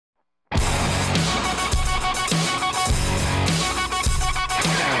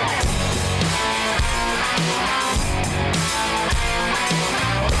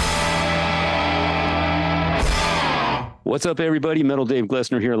What's up, everybody? Metal Dave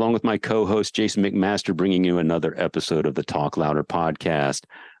Glessner here, along with my co-host Jason McMaster, bringing you another episode of the Talk Louder podcast.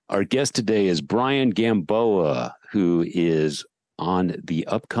 Our guest today is Brion Gamboa, who is on the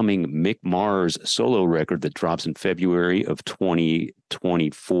upcoming Mick Mars solo record that drops in February of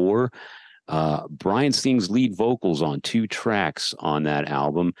 2024. Brion sings lead vocals on 2 tracks on that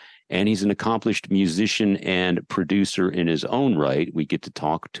album, and he's an accomplished musician and producer in his own right. We get to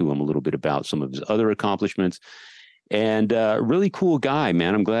talk to him a little bit about some of his other accomplishments. And really cool guy,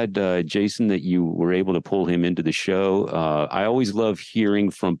 man. I'm glad, Jason, that you were able to pull him into the show. I always love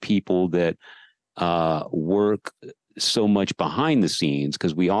hearing from people that work so much behind the scenes,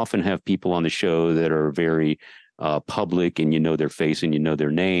 because we often have people on the show that are very public, and you know their face and you know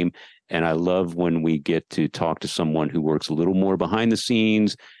their name. And I love when we get to talk to someone who works a little more behind the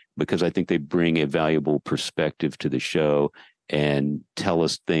scenes, because I think they bring a valuable perspective to the show and tell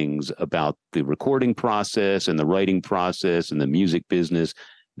us things about the recording process and the writing process and the music business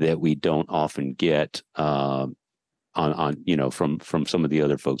that we don't often get on from some of the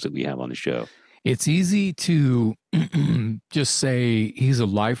other folks that we have on the show. It's easy to just say he's a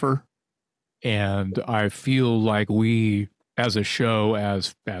lifer, and I feel like we, as a show,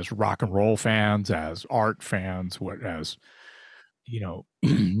 as rock and roll fans, as art fans, as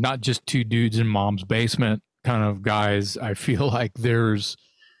not just 2 dudes in mom's basement kind of guys, I feel like there's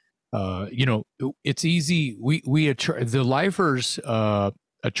it's easy, the lifers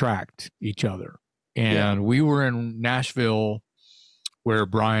attract each other. And we were in Nashville, where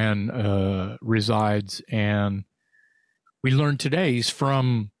Brion resides, and we learned today he's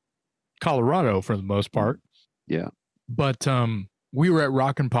from Colorado for the most part. Yeah. But we were at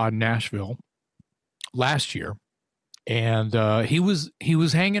Rockin' Pod Nashville last year, and he was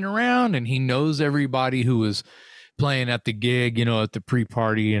hanging around, and he knows everybody who was playing at the gig, at the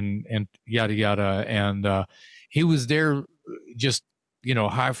pre-party and yada yada. And he was there, just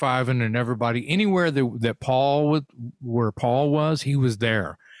high-fiving and everybody. Anywhere that where Paul was, he was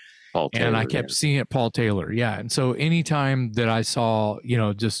there. Paul Taylor, and I kept seeing it, Paul Taylor, yeah. And so anytime that I saw,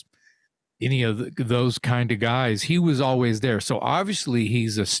 just any of those kind of guys, he was always there. So obviously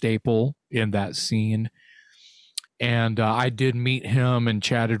he's a staple in that scene. And I did meet him and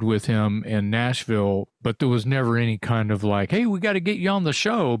chatted with him in Nashville, but there was never any kind of like, hey, we got to get you on the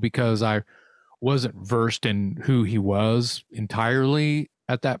show, because I wasn't versed in who he was entirely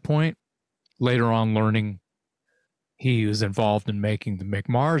at that point. Later on, learning he was involved in making the Mick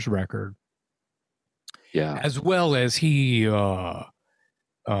Mars record. Yeah. As well as he, middle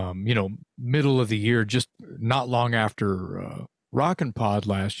of the year, just not long after Rockin' Pod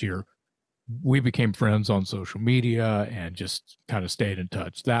last year, we became friends on social media and just kind of stayed in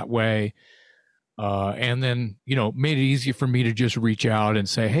touch that way. And then, made it easy for me to just reach out and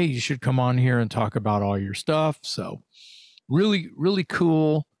say, hey, you should come on here and talk about all your stuff. So really, really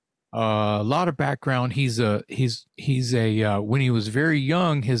cool. A lot of background. He's a when he was very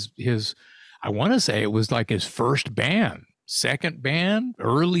young, his, I want to say it was like his first band, second band,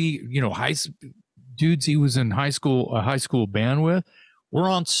 early, dudes he was in a high school band with, were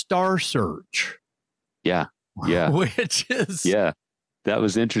on Star Search. Yeah. Which is... Yeah, that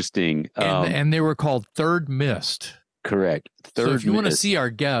was interesting. And they were called Third Mist. Correct. So if you want to see our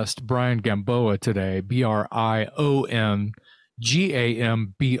guest, Brion Gamboa, today, Brion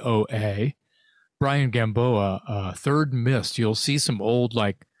Gamboa, Brion Gamboa, Third Mist, you'll see some old,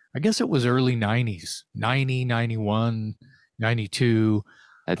 I guess it was early 90s, 90, 91, 92.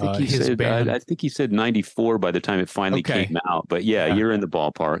 I think he said. I think he said 94 by the time it finally came out. But yeah, you're in the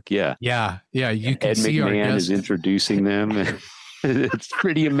ballpark. Yeah. You can Ed see McMahon our guest is introducing them. It's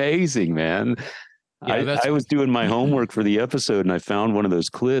pretty amazing, man. I was doing my homework for the episode, and I found one of those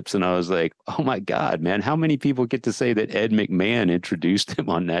clips, and I was like, "Oh my God, man! How many people get to say that Ed McMahon introduced him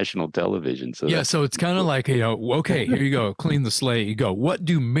on national television?" So so it's kind of like, okay, here you go, clean the slate. You go, what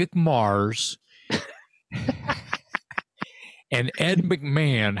do Mick Mars and Ed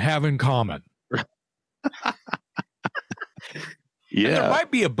McMahon have in common? Yeah. And there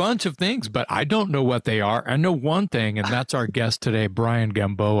might be a bunch of things, but I don't know what they are. I know one thing, and that's our guest today, Brion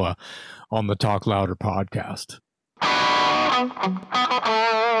Gamboa, on the Talk Louder podcast.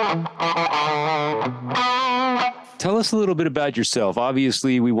 Tell us a little bit about yourself.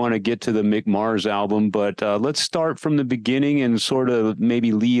 Obviously, we want to get to the Mick Mars album, but let's start from the beginning and sort of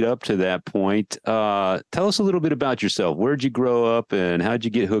maybe lead up to that point. Tell us a little bit about yourself. Where'd you grow up, and how'd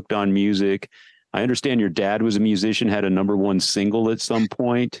you get hooked on music? I understand your dad was a musician, had a #1 single at some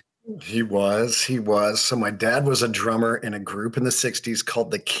point. He was. So my dad was a drummer in a group in the 60s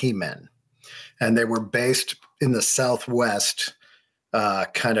called the Keymen, and they were based in the Southwest,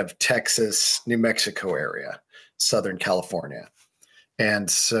 kind of Texas, New Mexico area. Southern California. And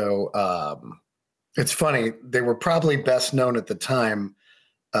so it's funny, they were probably best known at the time.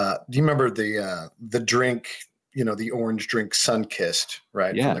 Do you remember the drink, the orange drink Sunkissed,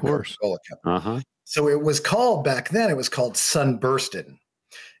 right? Yeah, from the of course. Coca-Cola company. Uh-huh. So it was called, back then, it was called Sunburstin'.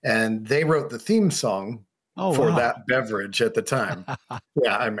 And they wrote the theme song for that beverage at the time.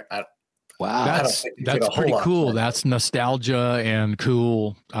 Yeah, wow. That's pretty cool. That's nostalgia and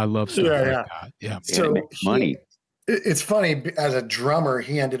cool. I love stuff like that. Yeah. So money. It's funny, as a drummer,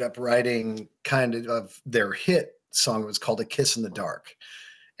 he ended up writing kind of their hit song. It was called A Kiss in the Dark.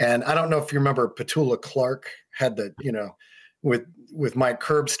 And I don't know if you remember, Petula Clark had the, with Mike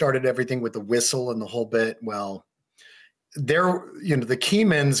Curb started everything with the whistle and the whole bit. Well, the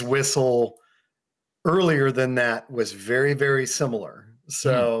Keymen's whistle earlier than that was very, very similar.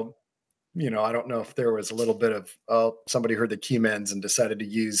 So, I don't know if there was a little bit of, somebody heard the Keymen's and decided to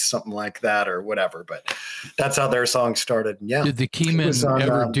use something like that or whatever, but that's how their song started. Yeah. Did the Keymen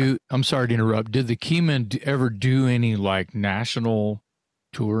ever do, I'm sorry to interrupt, did the Keymen ever do any like national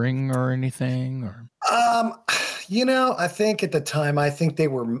touring or anything? Or I think at the time, they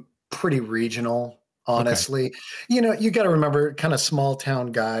were pretty regional. Honestly, you got to remember, kind of small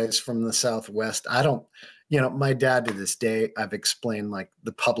town guys from the Southwest. My dad, to this day, I've explained like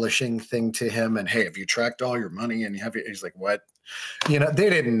the publishing thing to him, and hey, have you tracked all your money? And he's like, what? They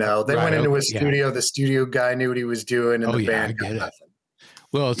didn't know. They went into a studio. Yeah. The studio guy knew what he was doing, and the band got nothing.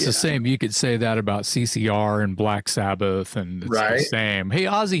 Well, it's the same. You could say that about CCR and Black Sabbath, and it's the same. Hey,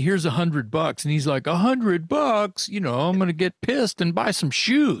 Ozzy, here's $100, and he's like, $100? I'm going to get pissed and buy some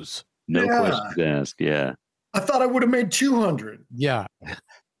shoes. No questions asked. Yeah. I thought I would have made 200. Yeah.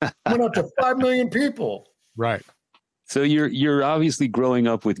 Went up to 5 million people. Right. So you're obviously growing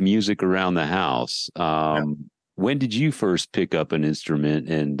up with music around the house. When did you first pick up an instrument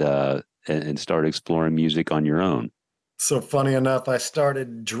and start exploring music on your own? So funny enough, I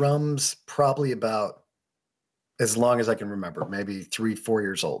started drums probably about as long as I can remember, maybe 3-4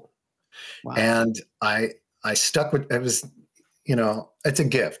 years old. Wow. And I stuck with it. Was it's a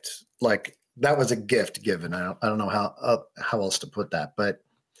gift. Like, that was a gift given. I don't know how else to put that, but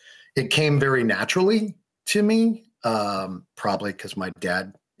it came very naturally to me. Probably because my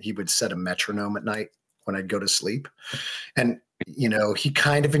dad, he would set a metronome at night when I'd go to sleep, and he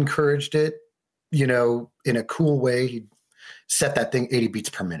kind of encouraged it, in a cool way. He'd set that thing 80 beats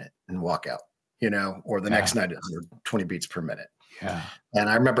per minute and walk out, or the next night 120 beats per minute. Yeah.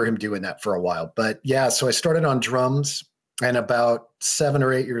 And I remember him doing that for a while. But yeah, so I started on drums. And about 7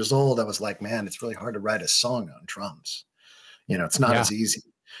 or 8 years old, I was like, man, it's really hard to write a song on drums. It's not as easy.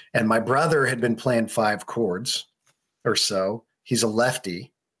 And my brother had been playing 5 chords or so. He's a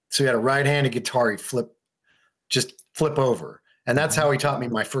lefty. So he had a right-handed guitar. He'd flip over. And that's how he taught me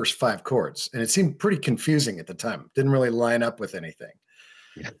my first 5 chords. And it seemed pretty confusing at the time. Didn't really line up with anything.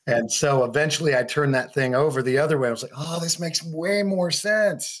 Yeah. And so eventually I turned that thing over the other way. I was like, oh, this makes way more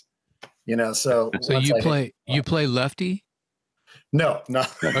sense. So you play lefty? No.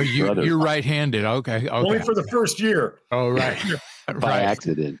 Oh, you're right-handed. Okay. Only for the first year. Oh, right. By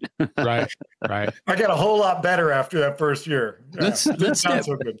accident. Right. I got a whole lot better after that first year. Yeah,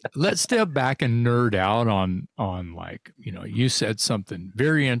 let's step back and nerd out on like, you said something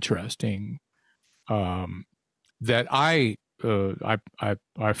very interesting that I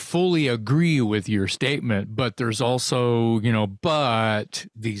fully agree with your statement, but there's also, but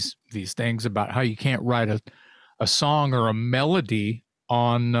these things about how you can't write a song or a melody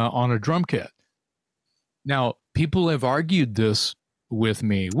on a drum kit. Now, people have argued this with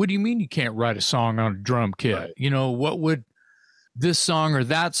me. What do you mean you can't write a song on a drum kit? Right. What would this song or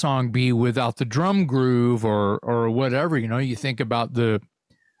that song be without the drum groove or whatever? You think about the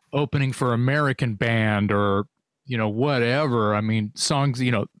opening for American Band or whatever. I mean, songs,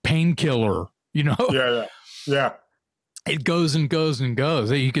 Painkiller. Yeah. It goes and goes and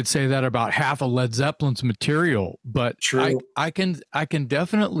goes. You could say that about half of Led Zeppelin's material, but true. I can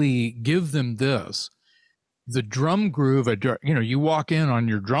definitely give them this. The drum groove, you walk in on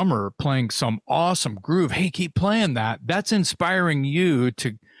your drummer playing some awesome groove. Hey, keep playing that. That's inspiring you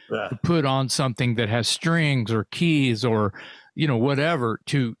to put on something that has strings or keys or, whatever,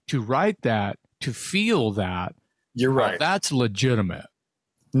 to write that, to feel that. You're right. That's legitimate.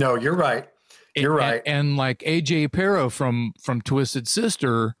 No, you're right. You're right. And like AJ Pero from Twisted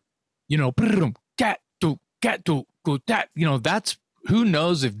Sister, that's, who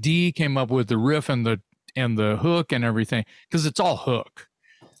knows if D came up with the riff and the hook and everything, because it's all hook.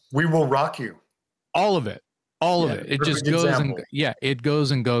 We Will Rock You. All of it. It just goes it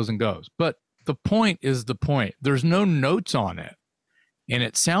goes and goes and goes. But the point is the point. There's no notes on it. And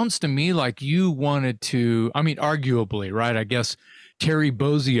it sounds to me like you wanted to, I mean, arguably, right? I guess Terry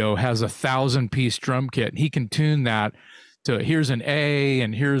Bozzio has 1,000-piece drum kit, and he can tune that to here's an A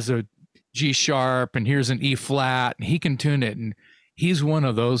and here's a G sharp and here's an E flat, and he can tune it. And he's one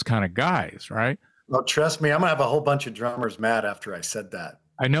of those kind of guys, right? Well, trust me, I'm gonna have a whole bunch of drummers mad after I said that.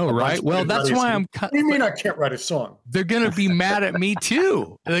 I know, right? Well, that's why I'm. What do you mean I can't write a song? They're going to be mad at me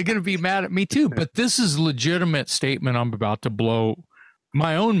too. They're going to be mad at me too. But this is a legitimate statement I'm about to blow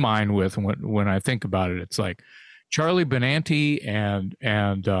my own mind with when I think about it. It's like Charlie Benanti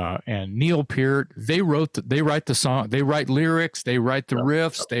and Neil Peart. They write the song. They write lyrics. They write the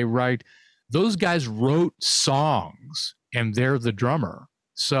riffs. They write. Those guys wrote songs, and they're the drummer.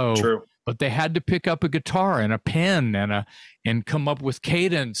 So. True. But they had to pick up a guitar and a pen and come up with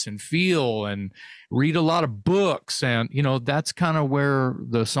cadence and feel and read a lot of books. And, you know, that's kind of where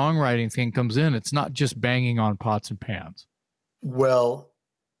the songwriting thing comes in. It's not just banging on pots and pans. Well,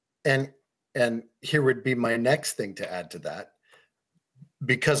 and here would be my next thing to add to that.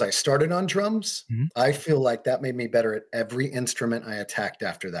 Because I started on drums, I feel like that made me better at every instrument I attacked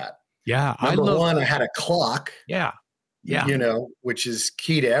after that. Yeah. Number one, I had a clock. Yeah. Yeah. You know, which is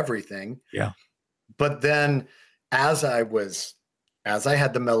key to everything. Yeah. But then as I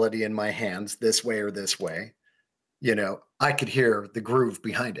had the melody in my hands, this way or this way, you know, I could hear the groove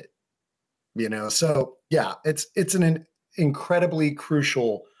behind it, you know? So yeah, it's an incredibly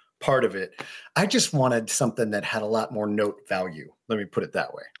crucial part of it. I just wanted something that had a lot more note value. Let me put it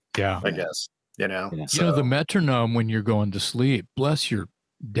that way. Yeah. I guess, you know? Yeah. So, you know, the metronome when you're going to sleep, bless your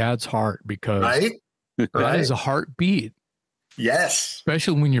dad's heart, because right? That is a heartbeat. Yes.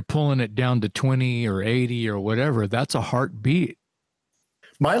 Especially when you're pulling it down to 20 or 80 or whatever. That's a heartbeat.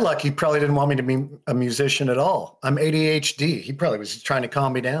 My luck, he probably didn't want me to be a musician at all. I'm ADHD. He probably was trying to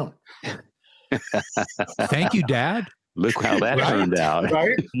calm me down. Thank you, Dad. Look how that turned out.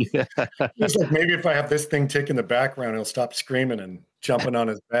 Right? Yeah. It's like, maybe if I have this thing tick in the background, he'll stop screaming and jumping on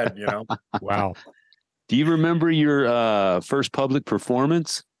his bed, you know? Wow. Do you remember your first public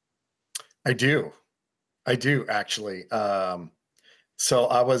performance? I do actually. So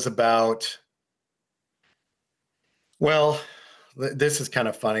I was about, well, this is kind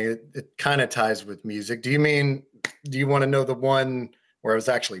of funny. It kind of ties with music. Do you want to know the one where I was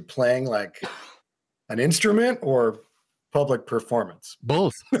actually playing like an instrument or public performance?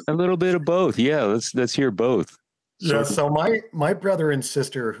 Both. A little bit of both. Yeah. Let's hear both. Yeah. So my brother and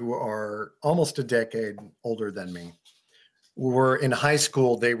sister, who are almost a decade older than me, were in high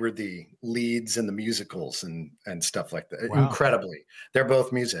school. They were the leads in the musicals and stuff like that. Wow. Incredibly. They're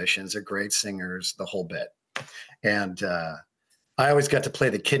both musicians. They're great singers, the whole bit. And I always got to play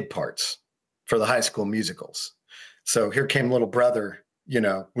the kid parts for the high school musicals. So here came little brother, you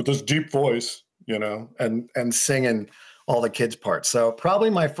know, with this deep voice, you know, and singing all the kids' parts. So probably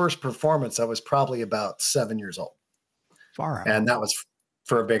my first performance, I was probably about 7 years old. Far out. And that was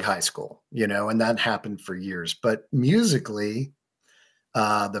for a big high school, you know, and that happened for years. But musically,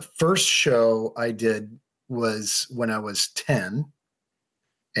 the first show I did was when I was 10.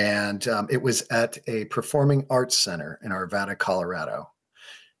 And it was at a performing arts center in Arvada, Colorado.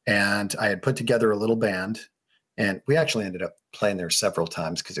 And I had put together a little band, and we actually ended up playing there several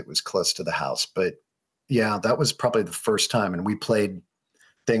times because it was close to the house. But yeah, that was probably the first time. And we played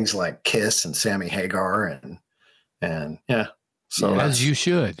things like Kiss and Sammy Hagar and yeah. So as you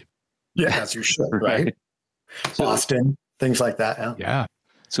should. Yeah, as you should, right? Boston, things like that. Yeah. Yeah.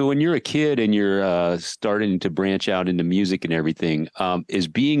 So when you're a kid and you're starting to branch out into music and everything, is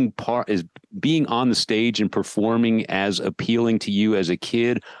being on the stage and performing as appealing to you as a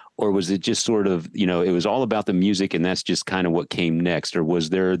kid, or was it just sort of, you know, it was all about the music and that's just kind of what came next, or was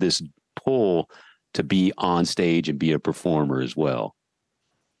there this pull to be on stage and be a performer as well?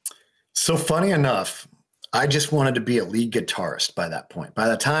 So funny enough, I just wanted to be a lead guitarist by that point. By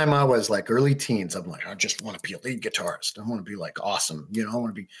the time I was like early teens, I'm like, I just want to be a lead guitarist. I want to be like awesome. You know, I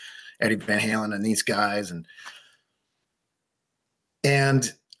want to be Eddie Van Halen and these guys.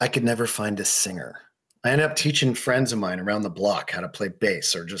 And I could never find a singer. I ended up teaching friends of mine around the block how to play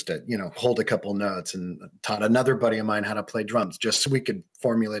bass or just to, you know, hold a couple notes, and taught another buddy of mine how to play drums just so we could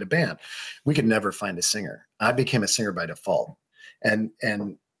formulate a band. We could never find a singer. I became a singer by default. And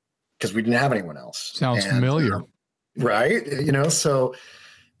because we didn't have anyone else. Sounds familiar. Right? You know, so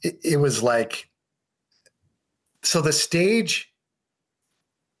it was like, so the stage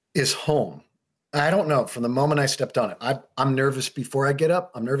is home. I don't know, from the moment I stepped on it, I'm nervous before I get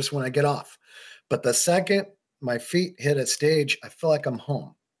up. I'm nervous when I get off. But the second my feet hit a stage, I feel like I'm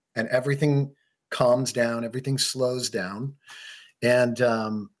home, and everything calms down, everything slows down. And,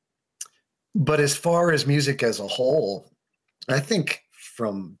 but as far as music as a whole, I think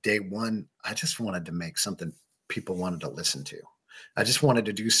from day one, I just wanted to make something people wanted to listen to. I just wanted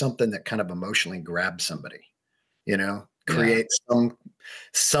to do something that kind of emotionally grabbed somebody, create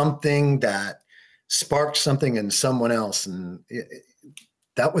something that sparked something in someone else. And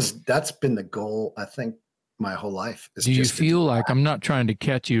that's been the goal, I think, my whole life. Do you feel like, I'm not trying to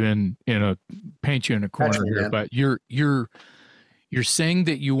catch you paint you in a corner here, but you're saying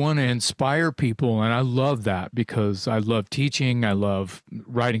that you want to inspire people. And I love that, because I love teaching. I love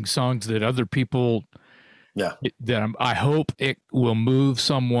writing songs that other people, I hope it will move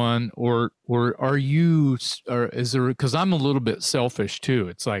someone, or is there, because I'm a little bit selfish too.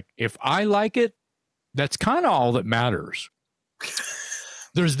 It's like, if I like it, that's kind of all that matters.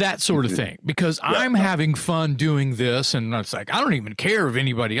 There's that sort of thing, because I'm having fun doing this. And it's like, I don't even care if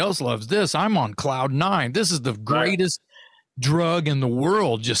anybody else loves this. I'm on cloud 9. This is the greatest drug in the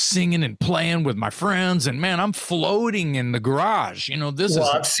world, just singing and playing with my friends, and man, I'm floating in the garage.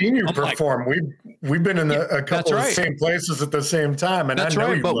 I've seen you perform. We've been in a couple of the same places at the same time, and that's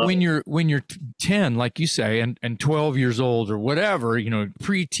right. But when you're 10, like you say, and 12 years old or whatever,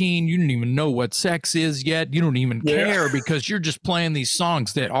 preteen, you don't even know what sex is yet. You don't even care, because you're just playing these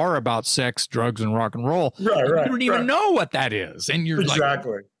songs that are about sex, drugs, and rock and roll. Right. You don't even know what that is, and you're like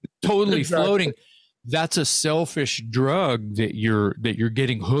totally floating. That's a selfish drug that you're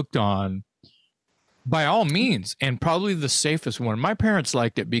getting hooked on, by all means, and probably the safest one. My parents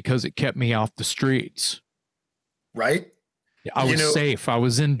liked it because it kept me off the streets. Right? I was safe. I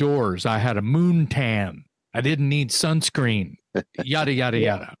was indoors. I had a moon tan. I didn't need sunscreen. Yada yada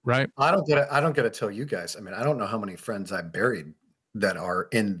yada. Right? I don't get to tell you guys. I mean, I don't know how many friends I've buried that are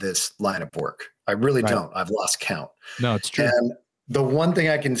in this line of work. I really don't. I've lost count. No, it's true. And the one thing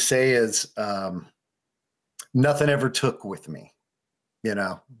I can say is, nothing ever took with me.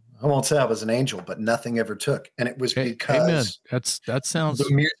 I won't say I was an angel, but nothing ever took. And it was because that sounds, the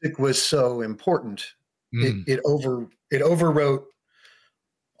music was so important. It overwrote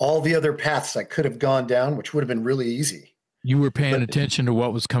all the other paths I could have gone down, which would have been really easy. You were paying attention to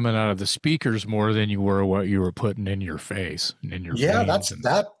what was coming out of the speakers more than you were what you were putting in your face and in your veins.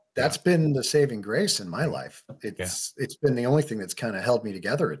 That's been the saving grace in my life. It's been the only thing that's kind of held me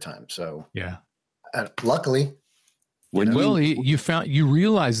together at times. So luckily, you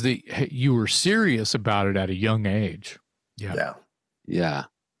realized that you were serious about it at a young age. Yeah.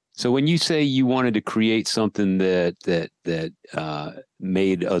 So when you say you wanted to create something that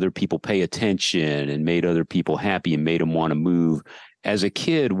made other people pay attention and made other people happy and made them want to move, as a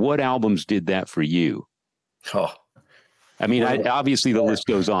kid, what albums did that for you? I mean, obviously the list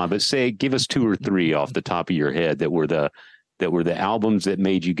goes on, but give us 2 or 3 off the top of your head that were the albums that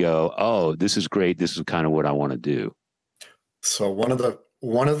made you go, oh, this is great. This is kind of what I want to do. So one of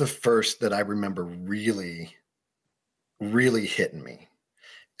the first that I remember really, really hitting me,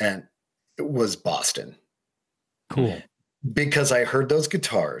 and it was Boston. Cool. Because I heard those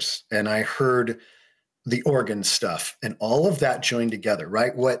guitars and I heard the organ stuff and all of that joined together,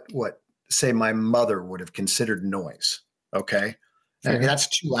 right? What say my mother would have considered noise. Okay. I mean, that's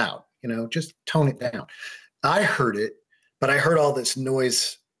too loud, just tone it down. I heard it, but I heard all this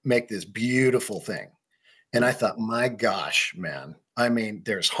noise make this beautiful thing. And I thought, my gosh, man, I mean,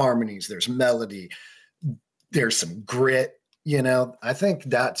 there's harmonies, there's melody, there's some grit, I think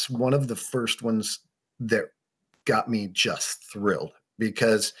that's one of the first ones that got me just thrilled,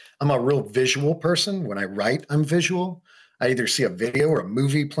 because I'm a real visual person. When I write, I'm visual. I either see a video or a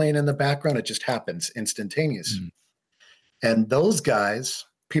movie playing in the background. It just happens instantaneous. And those guys,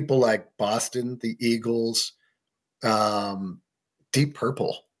 people like Boston, the Eagles, Deep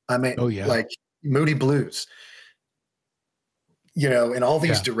Purple, I mean, like Moody Blues, in all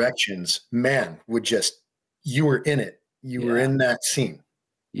these directions, man, you were in it. You were in that scene.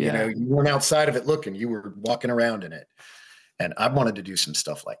 You weren't outside of it looking, you were walking around in it. And I wanted to do some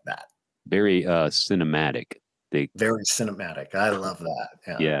stuff like that. Very cinematic. Very cinematic. I love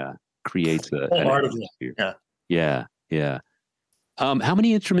that. Yeah. Creates an atmosphere. Yeah. How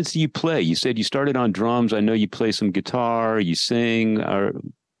many instruments do you play? You said you started on drums. I know you play some guitar, you sing, or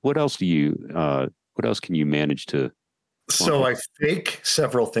what else can you manage to? So I fake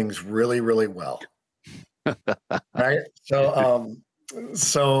several things really, really well. Right.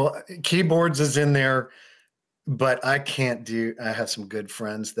 So keyboards is in there, but I have some good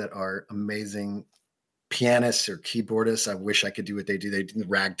friends that are amazing pianists or keyboardists. I wish I could do what they do. They do the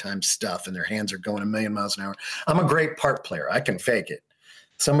ragtime stuff and their hands are going a million miles an hour. I'm a great part player. I can fake it.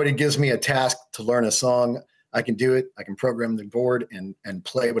 Somebody gives me a task to learn a song, I can do it. I can program the board and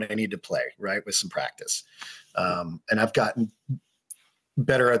play what I need to play, right, with some practice. And I've gotten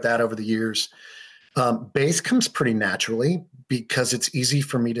better at that over the years. Bass comes pretty naturally because it's easy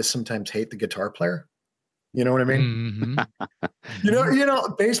for me to sometimes hate the guitar player. You know what I mean? Mm-hmm. You know,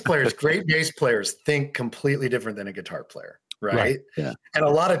 great bass players think completely different than a guitar player, right? Yeah. And a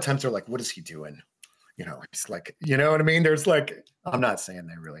lot of times they're like, what is he doing? You know, it's like, you know what I mean? There's like, I'm not saying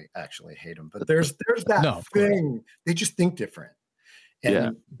they really actually hate him, but there's that thing. They just think different.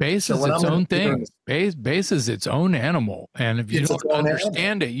 And bass is its own thing. Bass is its own animal. And if you don't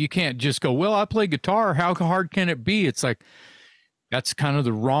understand it, you can't just go, well, I play guitar. How hard can it be? It's like, that's kind of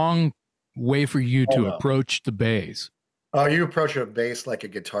the wrong way for you to approach the bass. Oh, you approach a bass like a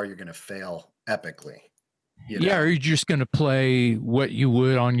guitar, you're going to fail epically. You know? Yeah, or you're just going to play what you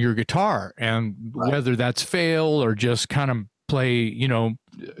would on your guitar. And whether that's fail or just kind of play, you know,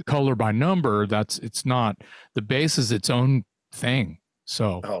 color by number, it's not. The bass is its own thing.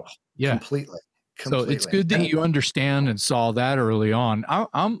 So, completely. So it's good that you understand and saw that early on.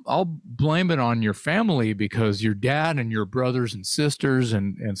 I'll blame it on your family, because your dad and your brothers and sisters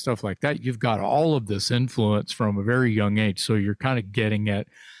and stuff like that, you've got all of this influence from a very young age. So you're kind of getting it.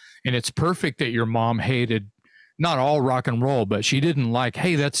 And it's perfect that your mom hated not all rock and roll, but she didn't like,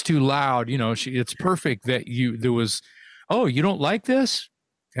 hey, that's too loud. You know, it's perfect that there was, oh, you don't like this?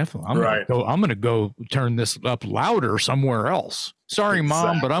 Definitely. I'm going to go turn this up louder somewhere else. Sorry,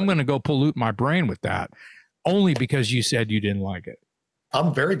 Mom, but I'm going to go pollute my brain with that, only because you said you didn't like it.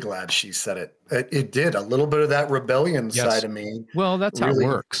 I'm very glad she said it. It did a little bit of that rebellion side of me. Well, that's really how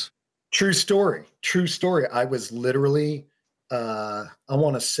it works. True story. I was literally, I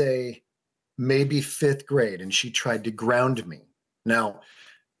want to say maybe 5th grade, and she tried to ground me. Now,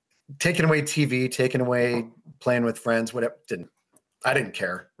 taking away TV, taking away playing with friends, whatever, I didn't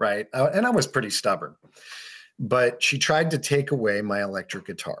care, right? And I was pretty stubborn. But she tried to take away my electric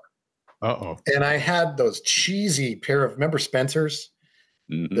guitar. Uh-oh. And I had those cheesy pair of, remember Spencer's?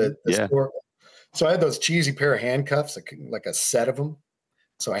 The store? So I had those cheesy pair of handcuffs, like a set of them.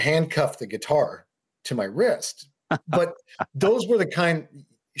 So I handcuffed the guitar to my wrist. But those were the kind,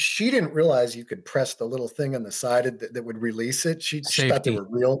 she didn't realize you could press the little thing on the side that would release it. She thought they were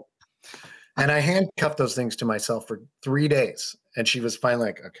real. And I handcuffed those things to myself for 3 days. And she was finally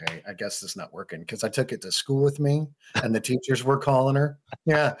like, okay, I guess this is not working, because I took it to school with me and the teachers were calling her.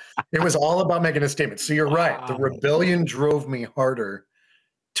 Yeah, it was all about making a statement. So you're right. The rebellion drove me harder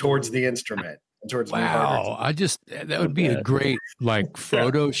towards the instrument. Towards me harder. That would be a great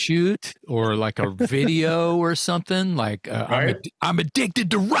photo shoot or like a video or something like I'm addicted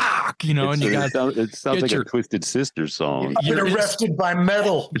to rock, you know. It sounds like a Twisted Sister song. I've been arrested by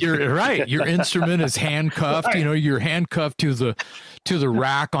metal. You're right. Your instrument is handcuffed. You know, you're handcuffed to the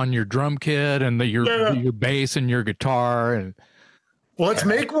rack on your drum kit and your bass and your guitar. And let's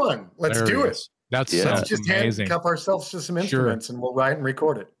make one. Let's do it. Let's just amazing. Handcuff ourselves to some instruments and we'll write and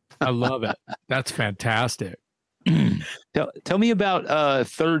record it. I love it. That's fantastic. Tell me about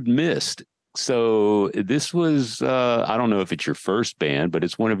Third Mist. So this was, I don't know if it's your first band, but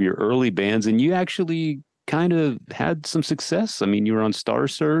it's one of your early bands, and you actually kind of had some success. I mean, you were on Star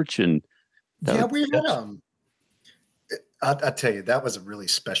Search, and we had. I'll tell you, that was a really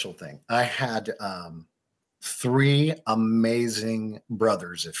special thing. I had 3 amazing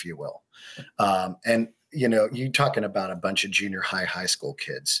brothers, if you will, and. You know, you talking about a bunch of junior high school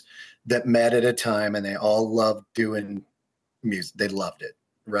kids that met at a time and they all loved doing music. They loved it.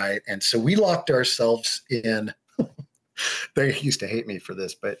 Right. And so we locked ourselves in. They used to hate me for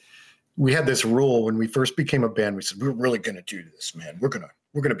this, but we had this rule when we first became a band. We said, we're really going to do this, man. We're going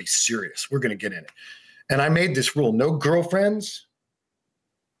to be serious. We're going to get in it. And I made this rule: no girlfriends.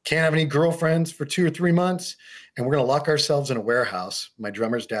 Can't have any girlfriends for 2 or 3 months. And we're going to lock ourselves in a warehouse. My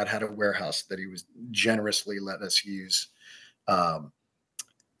drummer's dad had a warehouse that he was generously let us use.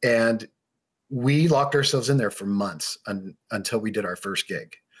 And we locked ourselves in there for months until we did our first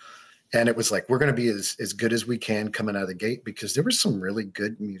gig. And it was like, we're going to be as good as we can coming out of the gate, because there were some really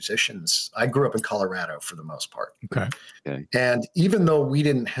good musicians. I grew up in Colorado for the most part. Okay. And even though we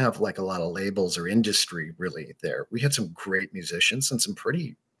didn't have like a lot of labels or industry really there, we had some great musicians and some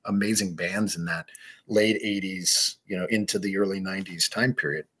pretty amazing bands in that late 80s, you know, into the early 90s time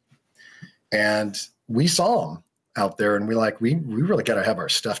period. And we saw them out there and we really got to have our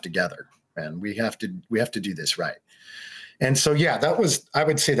stuff together, and we have to do this right. And so, I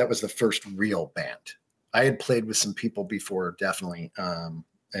would say that was the first real band. I had played with some people before, definitely,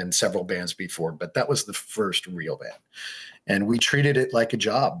 and several bands before, but that was the first real band. And we treated it like a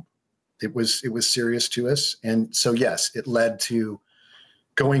job. It was serious to us. And so, yes, it led to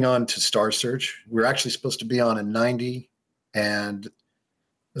going on to Star Search. We were actually supposed to be on in 90, and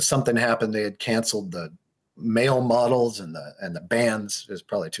something happened. They had canceled the male models and the bands. It was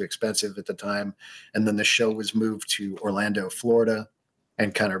probably too expensive at the time. And then the show was moved to Orlando, Florida,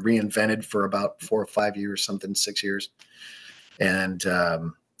 and kind of reinvented for about 4 or 5 years, 6 years. And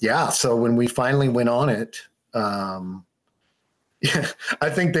so when we finally went on it, I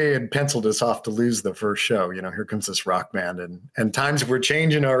think they had penciled us off to lose the first show. Here comes this rock band, and times were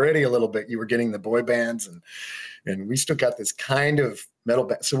changing already a little bit. You were getting the boy bands, and we still got this kind of metal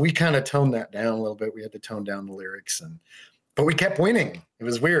band. So we kind of toned that down a little bit. We had to tone down the lyrics, but we kept winning. It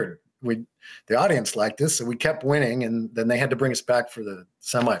was weird. The audience liked us, so we kept winning, and then they had to bring us back for the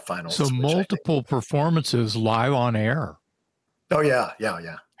semifinals. So multiple performances live on air. Oh yeah.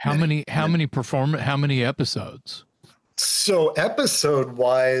 How many episodes? So episode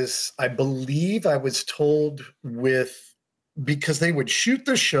wise, I believe I was told because they would shoot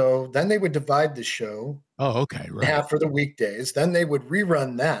the show, then they would divide the show. Oh, okay. Right. Half for the weekdays. Then they would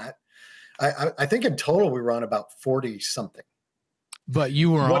rerun that. I think in total we were on about 40 something. But you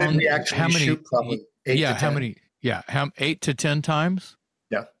were what on did we actually shoot? Probably 8 to 10. How many? Yeah. 8 to 10 times?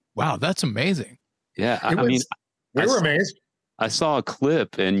 Yeah. Wow. That's amazing. Yeah. We were amazed. I saw a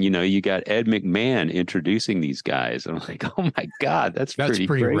clip, and you got Ed McMahon introducing these guys. I'm like, oh my God, that's pretty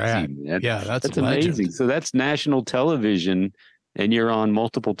crazy, rad. Man. Yeah, that's amazing. So that's national television, and you're on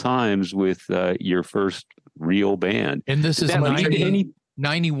multiple times with your first real band. And this is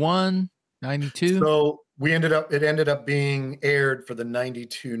 91, 92. So it ended up being aired for the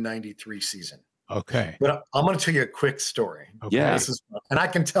 92-93 season. Okay. But I'm going to tell you a quick story. Okay. Yeah. And I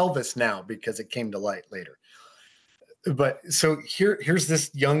can tell this now because it came to light later. But so here's this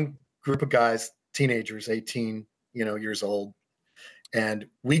young group of guys, teenagers, 18, years old. And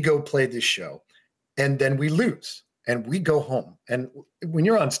we go play this show, and then we lose and we go home. And when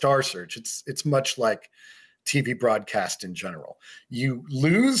you're on Star Search, it's much like TV broadcast in general. You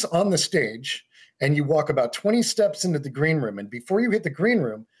lose on the stage and you walk about 20 steps into the green room. And before you hit the green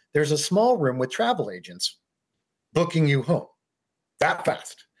room, there's a small room with travel agents booking you home that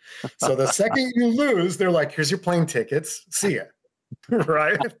fast. So the second you lose, they're like, here's your plane tickets. See ya.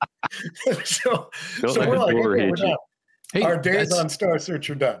 Right? so we're like, okay, we're done. Hey, our days on Star Search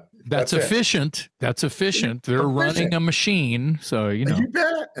are done. That's efficient. That's efficient. They're running a machine. So, You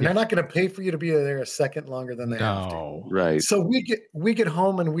bet. And they're not going to pay for you to be there a second longer than they have to. Right. So we get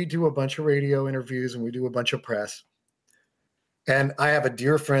home and we do a bunch of radio interviews and we do a bunch of press. And I have a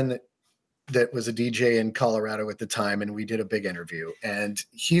dear friend that was a DJ in Colorado at the time, and we did a big interview, and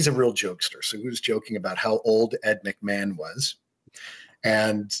he's a real jokester. So he was joking about how old Ed McMahon was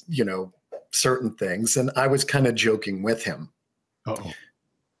and, certain things. And I was kind of joking with him. Uh-oh.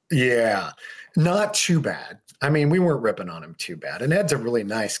 Yeah, not too bad. I mean, we weren't ripping on him too bad. And Ed's a really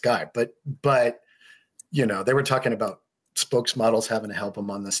nice guy, but they were talking about spokesmodels having to help him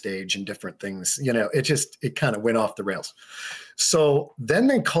on the stage and different things. It kind of went off the rails. So then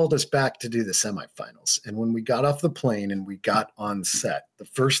they called us back to do the semifinals. And when we got off the plane and we got on set, the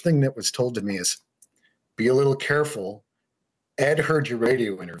first thing that was told to me is, be a little careful. Ed heard your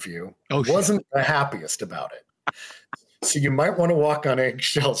radio interview. Wasn't the happiest about it. So you might want to walk on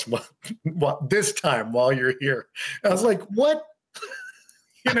eggshells this time while you're here. I was like, what?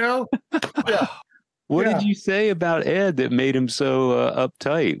 Yeah. What did you say about Ed that made him so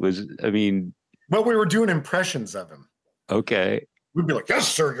uptight? Well, we were doing impressions of him. Okay. We'd be like, yes,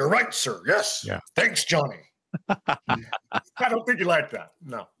 sir. You're right, sir. Yes. Yeah. Thanks, Johnny. I don't think you like that.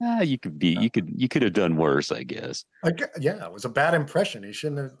 No. You could have done worse, I guess. It was a bad impression. He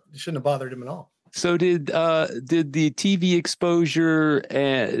shouldn't have bothered him at all. So did the TV exposure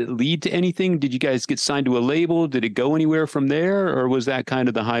lead to anything? Did you guys get signed to a label? Did it go anywhere from there, or was that kind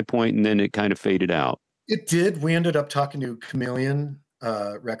of the high point and then it kind of faded out? It did. We ended up talking to Chameleon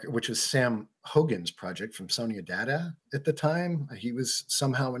Record, which was Sam Hogan's project from Sonia Dada at the time. He was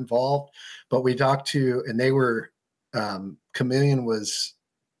somehow involved, but we talked to, and they were, Chameleon was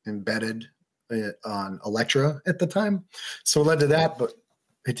embedded on Elektra at the time. So it led to that, but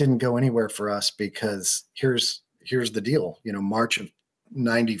it didn't go anywhere for us because here's the deal. March of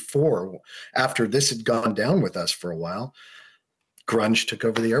 94, after this had gone down with us for a while, grunge took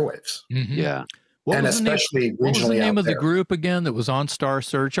over the airwaves. Mm-hmm. Yeah. What was the name of the group again that was on Star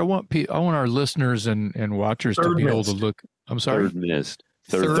Search? I want our listeners and watchers to be able to look. I'm sorry. Third Mist.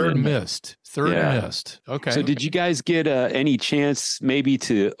 Third Mist. Okay. So did you guys get any chance maybe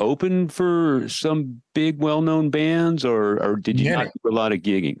to open for some big well-known bands, or did you not do a lot of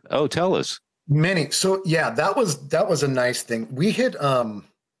gigging? Oh, tell us. Many. So yeah, that was a nice thing. We had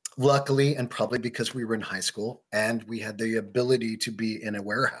luckily, and probably because we were in high school and we had the ability to be in a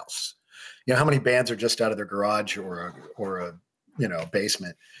warehouse. How many bands are just out of their garage or a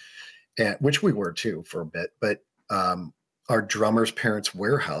basement? and which we were too for a bit. But our drummer's parents'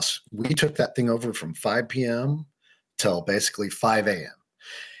 warehouse, we took that thing over from 5 p.m. till basically 5 a.m.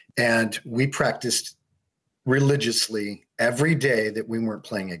 And we practiced religiously every day that we weren't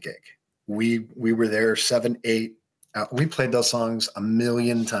playing a gig. We were there 7, 8. We played those songs a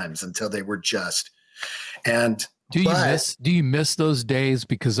million times until they were just. And do you miss those days?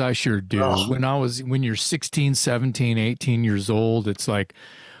 Because I sure do. When you're 16, 17, 18 years old, it's like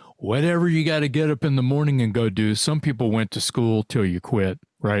whatever you got to get up in the morning and go do. Some people went to school till you quit,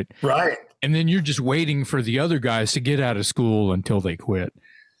 right? Right. And then you're just waiting for the other guys to get out of school until they quit.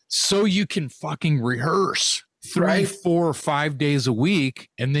 So you can fucking rehearse 3, 4, 5 days a week,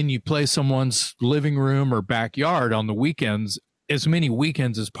 and then you play someone's living room or backyard on the weekends, as many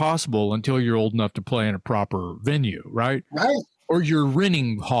weekends as possible until you're old enough to play in a proper venue, right? Right. Or you're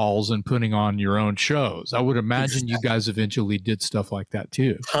renting halls and putting on your own shows. I would imagine you guys eventually did stuff like that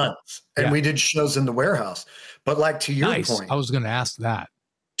too. Tons. And we did shows in the warehouse. But like to your point. I was going to ask that.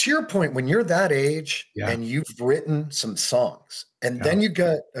 To your point, when you're that age and you've written some songs, and then you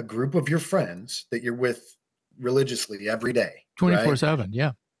got a group of your friends that you're with religiously every day. 24/7,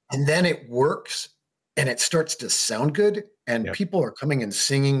 yeah. And then it works and it starts to sound good and people are coming and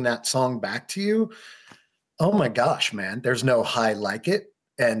singing that song back to you. Oh my gosh, man, there's no high like it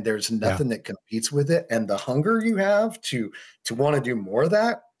and there's nothing that competes with it. And the hunger you have to want to do more of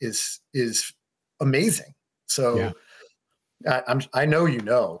that is amazing. So I know,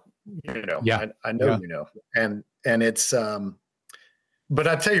 I know, and it's, but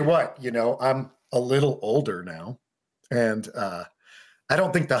I tell you what, I'm a little older now and, I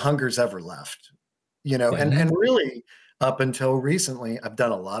don't think the hunger's ever left, and really up until recently, I've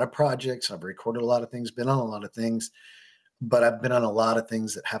done a lot of projects. I've recorded a lot of things, been on a lot of things, but I've been on a lot of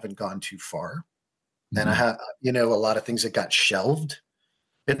things that haven't gone too far. And I have, a lot of things that got shelved.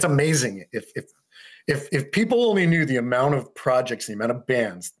 It's amazing. If people only knew the amount of projects, the amount of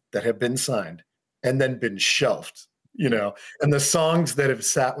bands that have been signed and then been shelved, and the songs that have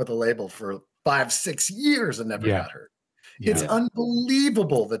sat with a label for 5, 6 years and never got heard. Yeah. It's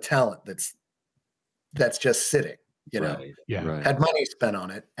unbelievable the talent that's just sitting, had money spent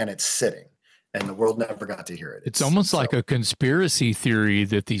on it and it's sitting and the world never got to hear it. It's almost like a conspiracy theory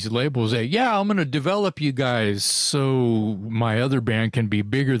that these labels say, I'm going to develop you guys so my other band can be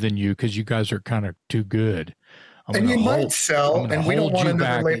bigger than you because you guys are kind of too good. And you might sell and we don't want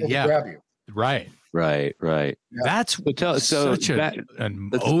another label to grab you. Right. Yeah. That's such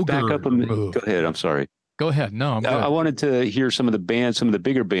an ogre back up move. Go ahead. I'm sorry. Go ahead. No, I wanted to hear some of the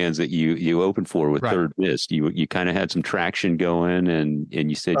bigger bands that you opened for with Third Mist. You kind of had some traction going, and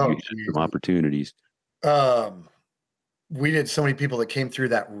you said you had some opportunities. We did so many people that came through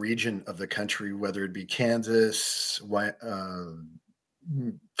that region of the country, whether it be Kansas,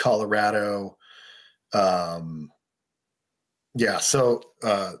 Colorado. So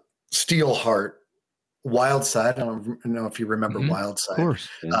Steelheart, Wildside. I don't know if you remember Wildside. Of course.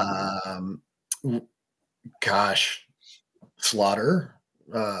 Slaughter,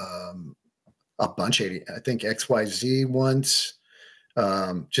 a bunch of, I think XYZ once,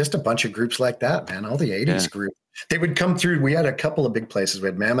 just a bunch of groups like that, man. All the 80s group. They would come through. We had a couple of big places. We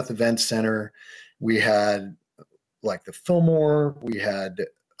had Mammoth Event Center. We had like the Fillmore. We had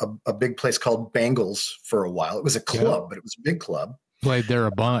a big place called Bangles for a while. It was a club, but it was a big club. Played there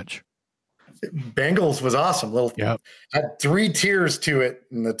a bunch. Bangles was awesome. Had 3 tiers to it,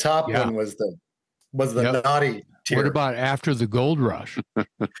 and the top one was the naughty tier. What about After the Gold Rush?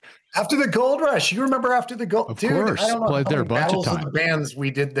 After the Gold Rush, you remember After the Gold? Of course, I don't know played there a bunch of times. The bands we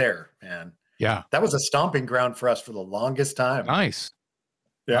did there, man. Yeah, that was a stomping ground for us for the longest time. Nice.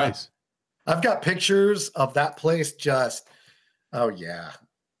 I've got pictures of that place. Just yeah.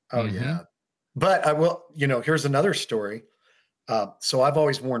 But I will. Here's another story. So I've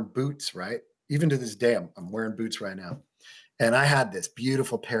always worn boots, right? Even to this day, I'm wearing boots right now. And I had this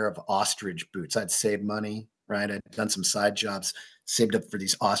beautiful pair of ostrich boots. I'd saved money, right? I'd done some side jobs, saved up for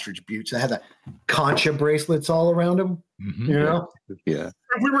these ostrich boots. I had the concha bracelets all around them, Yeah.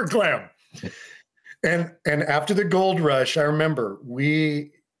 We were glam. And after the gold rush, I remember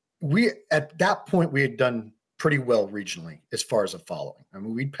we at that point, we had done pretty well regionally as far as a following. I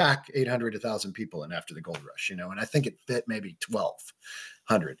mean, we'd pack 800 to 1,000 people in after the gold rush, and I think it fit maybe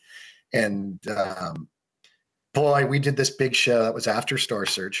 1,200. And boy, we did this big show that was after Star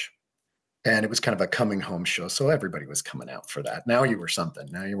Search, and it was kind of a coming home show. So everybody was coming out for that. Now you were something.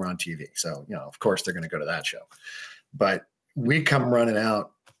 Now you were on TV. So, of course they're going to go to that show. But we come running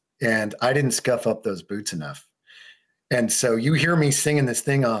out, and I didn't scuff up those boots enough. And so you hear me singing this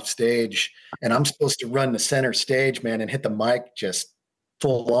thing off stage, and I'm supposed to run the center stage, man, and hit the mic just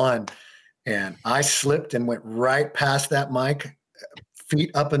full on. And I slipped and went right past that mic,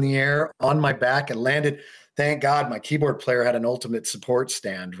 feet up in the air on my back, and landed. Thank God my keyboard player had an ultimate support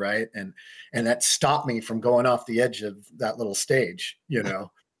stand, right? And that stopped me from going off the edge of that little stage, you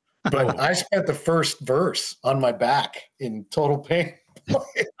know. But I spent the first verse on my back in total pain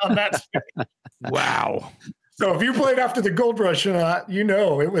on that stage. Wow. So if you played after the Gold Rush or not, you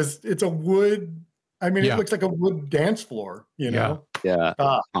know, it's a wood. I mean, it looks like a wood dance floor, you know? Yeah.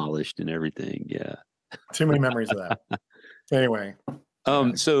 Polished and everything. Yeah. Too many memories of that. Anyway.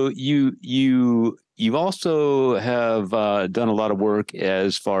 So you also have done a lot of work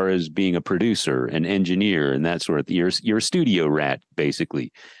as far as being a producer, an engineer, and that sort of thing. You're a studio rat,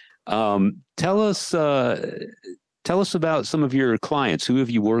 basically. Tell us about some of your clients. Who have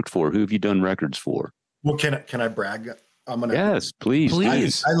you worked for? Who have you done records for? Well, can I brag? Yes,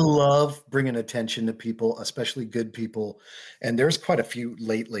 please. I love bringing attention to people, especially good people. And there's quite a few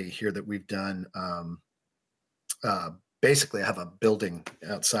lately here that we've done. Basically, I have a building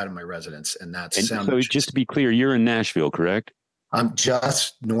outside of my residence, and that's so just to be clear, you're in Nashville, correct? I'm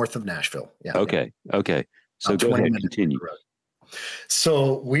just north of Nashville. Yeah. Okay. So go ahead, continue.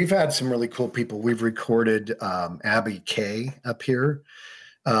 So we've had some really cool people. We've recorded Abby Kay up here,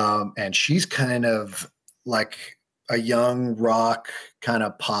 and she's kind of like a young rock kind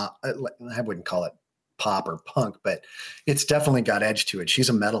of pop. I wouldn't call it pop or punk, but it's definitely got edge to it. She's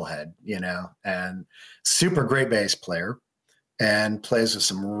a metalhead, you know, and super great bass player, and plays with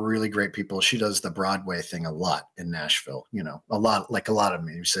some really great people. She does the Broadway thing a lot in Nashville, you know, a lot of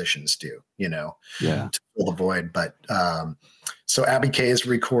musicians do, you know, to fill the void. But so Abby Kay is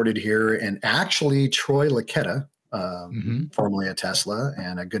recorded here, and actually Troy Laquetta, formerly a Tesla,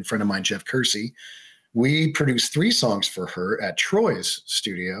 and a good friend of mine, Jeff Kersey, we produced 3 songs for her at Troy's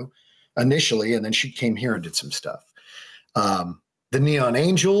studio initially, and then she came here and did some stuff. The Neon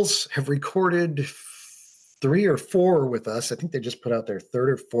Angels have recorded 3 or 4 with us. I think they just put out their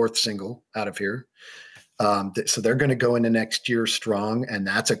 3rd or 4th single out of here. So they're going to go into next year strong, and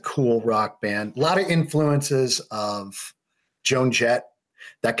that's a cool rock band. A lot of influences of Joan Jett,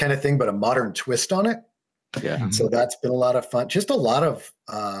 that kind of thing, but a modern twist on it. Yeah. So that's been a lot of fun. Just a lot of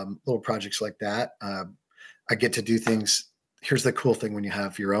little projects like that. I get to do things. Here's the cool thing when you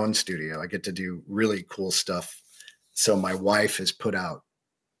have your own studio. I get to do really cool stuff. So my wife has put out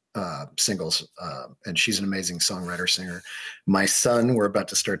singles, and she's an amazing songwriter, singer. My son, we're about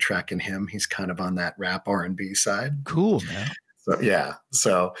to start tracking him. He's kind of on that rap R&B side. Cool, man. So yeah.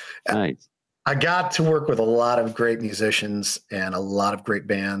 So nice. I got to work with a lot of great musicians and a lot of great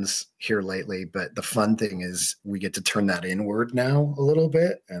bands here lately. But the fun thing is we get to turn that inward now a little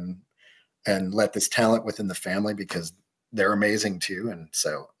bit and let this talent within the family, because they're amazing too. And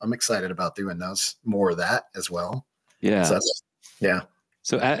so I'm excited about doing more of that as well. Yeah. So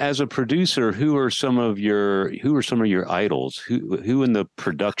So as a producer, who are some of your idols? Who in the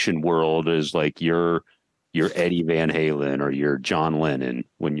production world is like your Eddie Van Halen or your John Lennon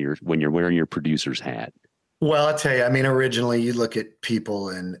when you're wearing your producer's hat? Well, I'll tell you, I mean, originally you look at people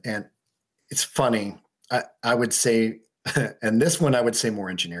and it's funny. I would say, and this one I would say more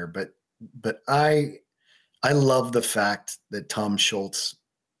engineer, but I love the fact that Tom Schultz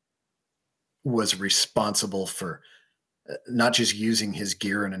was responsible for not just using his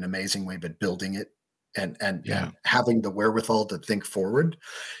gear in an amazing way, but building it and having the wherewithal to think forward.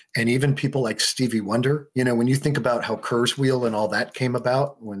 And even people like Stevie Wonder, you know, when you think about how Kurzweil and all that came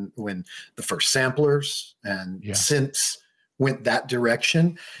about, when the first samplers and synths went that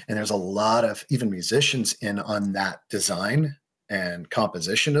direction, and there's a lot of even musicians in on that design and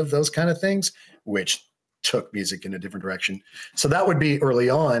composition of those kind of things, which took music in a different direction. So that would be early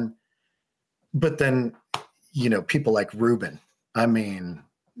on. But then, you know, people like Rubin, I mean,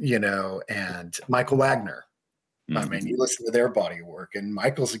 you know, and Michael Wagner. I mean, you listen to their body of work, and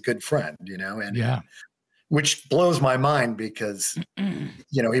Michael's a good friend, you know, and which blows my mind because,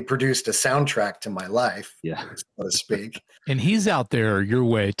 you know, he produced a soundtrack to my life, so to speak. And he's out there your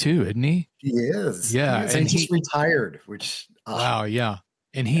way too, isn't he? He is. Yeah. He is. And he's retired, which. Wow. Yeah.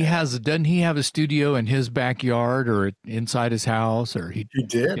 And he doesn't he have a studio in his backyard or inside his house, or he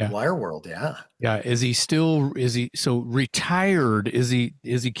did Wire World. Yeah. Yeah. Is he so retired? Is he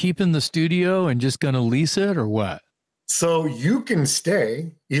keeping the studio and just going to lease it or what? So you can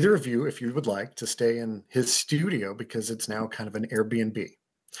stay, either of you, if you would like to stay in his studio, because it's now kind of an Airbnb.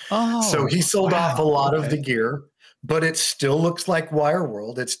 Oh, so he sold off a lot of the gear, but it still looks like Wire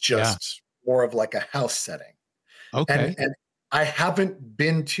World. It's just more of like a house setting. Okay. And I haven't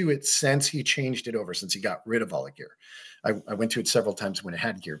been to it since he changed it over, since he got rid of all the gear. I went to it several times when it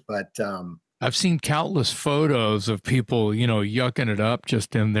had gear, but I've seen countless photos of people, yucking it up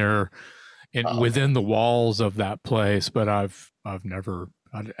just in there within the walls of that place. But I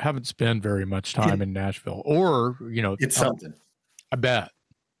haven't spent very much time in Nashville, or, it's something. I bet.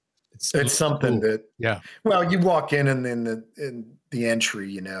 It's something cool. that, yeah. Well, you walk in and in the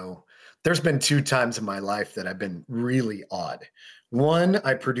entry, there's been 2 times in my life that I've been really odd. One,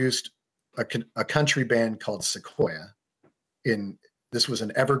 I produced a country band called Sequoia this was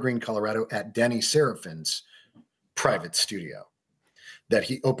in Evergreen, Colorado, at Denny Serafin's private studio that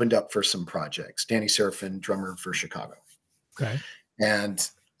he opened up for some projects. Danny Serafin, drummer for Chicago. Okay. And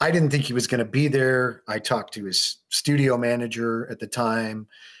I didn't think he was going to be there. I talked to his studio manager at the time,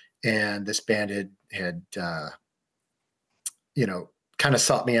 and this band had kind of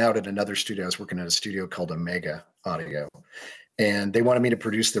sought me out at another studio. I was working at a studio called Omega Audio, and they wanted me to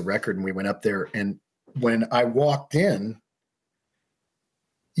produce the record, and we went up there. And when I walked in,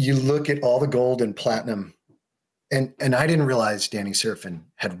 you look at all the gold and platinum, and I didn't realize Danny Serafin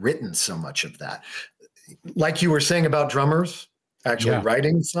had written so much of that. Like you were saying about drummers actually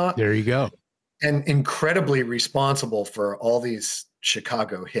writing songs. There you go. And incredibly responsible for all these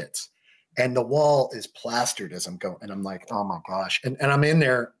Chicago hits. And the wall is plastered as I'm going. And I'm like, oh my gosh. And I'm in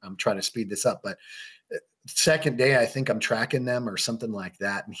there. I'm trying to speed this up. But second day, I think I'm tracking them or something like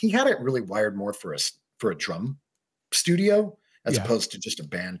that. And he had it really wired more for a drum studio as opposed to just a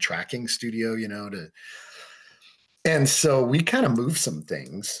band tracking studio, And so we kind of moved some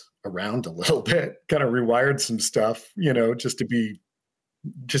things around a little bit, kind of rewired some stuff, just to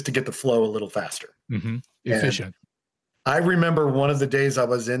get the flow a little faster. Mm-hmm. Efficient. And I remember one of the days I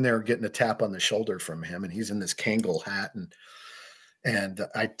was in there getting a tap on the shoulder from him, and he's in this Kangol hat, and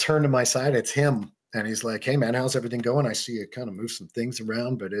I turned to my side, it's him. And he's like, hey man, how's everything going? I see you kind of move some things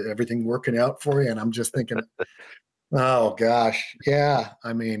around, but everything working out for you? And I'm just thinking, oh gosh. Yeah.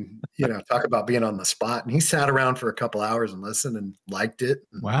 I mean, talk about being on the spot. And he sat around for a couple hours and listened and liked it.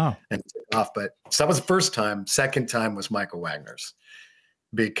 Wow. And took off. But so that was the first time. Second time was Michael Wagner's,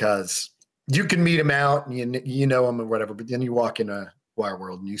 because you can meet him out and you know him or whatever, but then you walk in a wire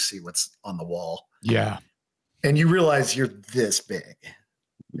world and you see what's on the wall. Yeah. And you realize you're this big.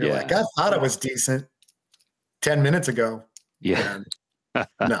 You're like, I thought it was decent 10 minutes ago. Yeah.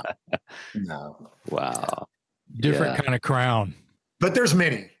 No. Wow. Different kind of crown. But there's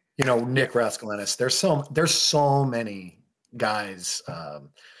many, Nick Raskalenis. There's so many guys.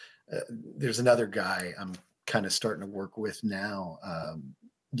 There's another guy I'm kind of starting to work with now.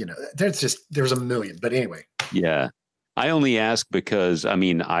 There's a million, but anyway. Yeah. I only ask because, I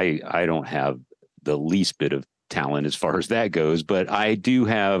don't have the least bit of talent as far as that goes, but I do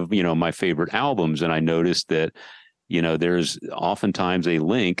have, my favorite albums. And I noticed that, there's oftentimes a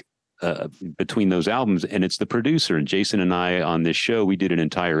link between those albums, and it's the producer. And Jason and I on this show, we did an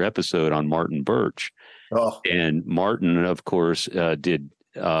entire episode on Martin Birch. Oh. And Martin, of course, did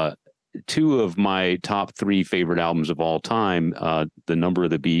 2 of my top 3 favorite albums of all time, The Number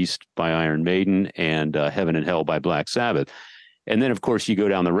of the Beast by Iron Maiden and Heaven and Hell by Black Sabbath. And then, of course, you go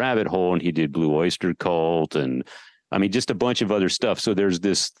down the rabbit hole and he did Blue Oyster Cult and just a bunch of other stuff. So there's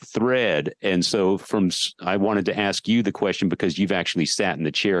this thread. And so I wanted to ask you the question because you've actually sat in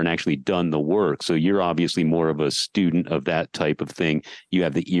the chair and actually done the work. So you're obviously more of a student of that type of thing. You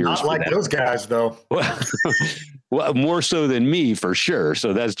have the ears. Not like those guys, though. Well, more so than me, for sure.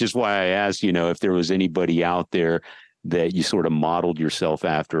 So that's just why I asked, if there was anybody out there that you sort of modeled yourself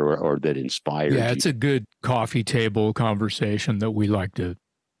after or that inspired you. Yeah, it's a good coffee table conversation that we like to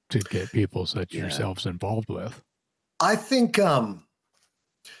get people such yourselves involved with. I think the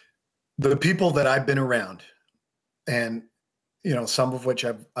people that I've been around, and some of which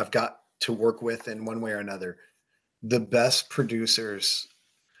I've got to work with in one way or another, the best producers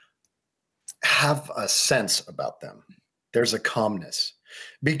have a sense about them. There's a calmness,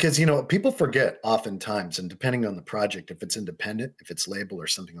 because people forget oftentimes, and depending on the project, if it's independent, if it's label or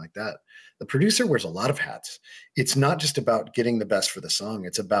something like that, the producer wears a lot of hats. It's not just about getting the best for the song.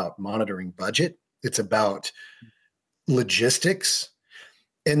 It's about monitoring budget. It's about logistics,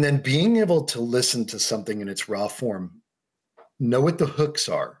 and then being able to listen to something in its raw form, know what the hooks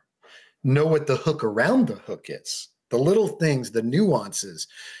are, know what the hook around the hook is, the little things, the nuances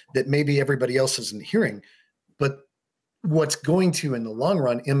that maybe everybody else isn't hearing, but what's going to, in the long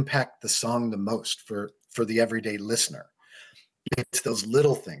run, impact the song the most for the everyday listener. It's those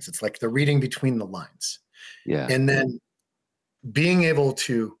little things. It's like the reading between the lines. Yeah. And then being able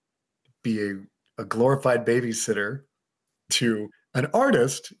to be a glorified babysitter to an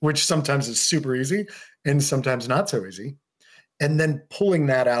artist, which sometimes is super easy and sometimes not so easy, and then pulling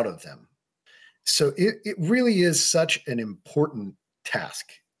that out of them. So it really is such an important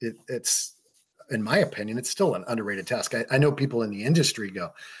task. It's in my opinion, it's still an underrated task. I know people in the industry go,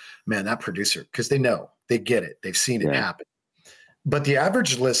 man, that producer, because they know, they get it, they've seen it happen. But the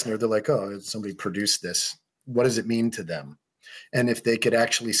average listener, they're like, oh, somebody produced this. What does it mean to them? And if they could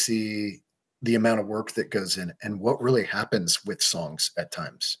actually see the amount of work that goes in and what really happens with songs at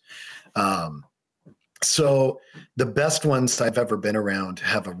times. So the best ones I've ever been around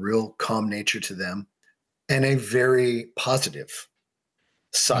have a real calm nature to them and a very positive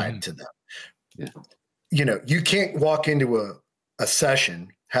side to them. Yeah. You know, you can't walk into a session,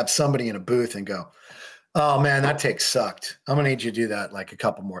 have somebody in a booth and go, oh man, that take sucked. I'm gonna need you to do that like a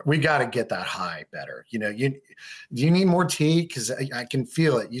couple more. We got to get that high better. You know, do you need more tea? Because I can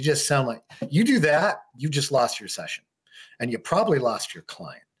feel it. You just sound like you do that, you just lost your session, and you probably lost your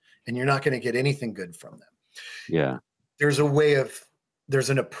client, and you're not going to get anything good from them. Yeah, there's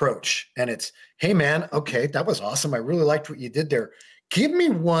an approach, and it's, hey man, okay, that was awesome. I really liked what you did there. Give me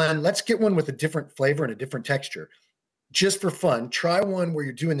one. Let's get one with a different flavor and a different texture. Just for fun, try one where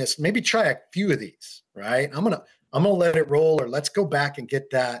you're doing this. Maybe try a few of these, right? I'm gonna let it roll, or let's go back and get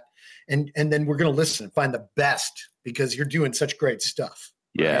that, and then we're gonna listen and find the best because you're doing such great stuff.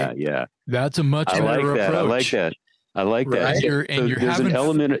 Yeah, right? yeah. That's a much better approach. I like that.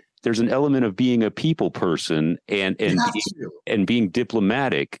 There's an element of being a people person and being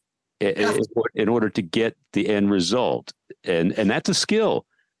diplomatic in order to get the end result, and that's a skill.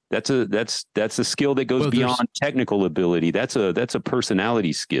 That's a skill that goes beyond technical ability. That's a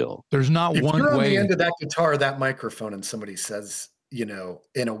personality skill. There's not if one you're way. On the end of that guitar, that microphone, and somebody says, you know,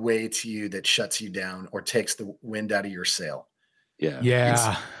 in a way to you that shuts you down or takes the wind out of your sail.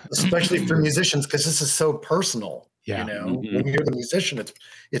 Yeah. Especially for musicians, because this is so personal. Yeah. You know, when you're the musician,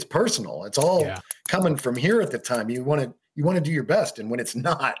 it's personal. It's all coming from here at the time. You want to do your best, and when it's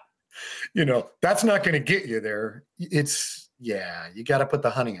not, you know, that's not going to get you there. You got to put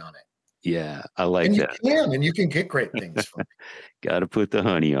the honey on it. Yeah, I like that. You can get great things from it. Got to put the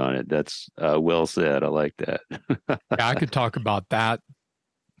honey on it. That's well said. I like that. I could talk about that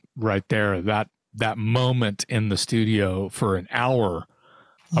right there. That moment in the studio for an hour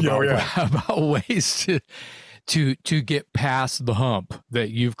about ways to get past the hump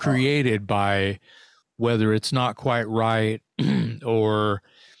that you've created by whether it's not quite right or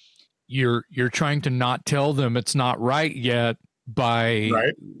you're trying to not tell them it's not right yet by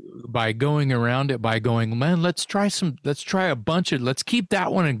going around it, by going, man, let's try a bunch of, let's keep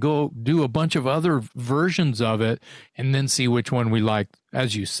that one and go do a bunch of other versions of it and then see which one we like,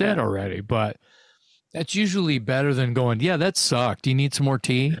 as you said already. But that's usually better than going, yeah, that sucked. Do you need some more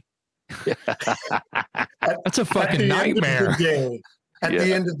tea? That's a fucking nightmare. At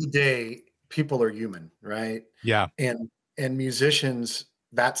the end of the day, people are human, right? Yeah. And musicians,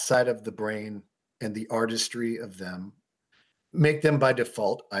 that side of the brain and the artistry of them make them by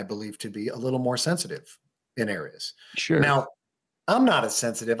default, I believe, to be a little more sensitive in areas. Sure. Now, I'm not as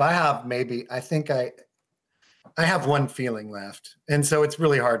sensitive. I have one feeling left. And so it's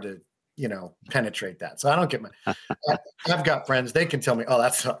really hard to, you know, penetrate that. So I don't get I've got friends, they can tell me, oh,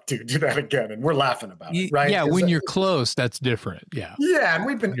 that sucked, dude, do that again. And we're laughing about it, right? Yeah. When you're close, that's different. Yeah. Yeah.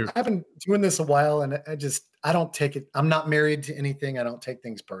 And I've been doing this a while, and I don't take it. I'm not married to anything. I don't take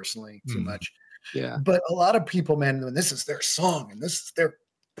things personally too much. Yeah. But a lot of people, man, when this is their song and this is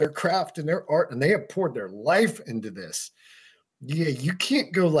their craft and their art, and they have poured their life into this. Yeah. You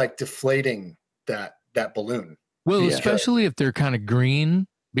can't go like deflating that balloon. Well, especially if they're kind of green,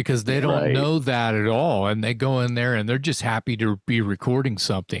 because they don't know that at all. And they go in there and they're just happy to be recording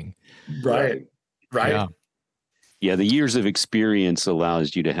something. Right. Yeah. The years of experience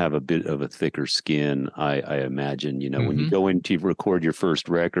allows you to have a bit of a thicker skin. I imagine, you know, when you go in to record your first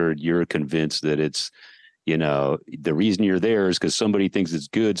record, you're convinced that it's, you know, the reason you're there is because somebody thinks it's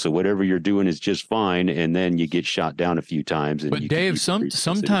good. So whatever you're doing is just fine. And then you get shot down a few times. But Dave,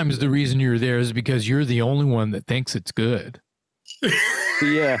 sometimes the reason you're there is because you're the only one that thinks it's good.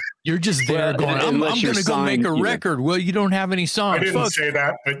 Yeah, you're just there going, I'm going to go make a record. Well, you don't have any songs. I didn't say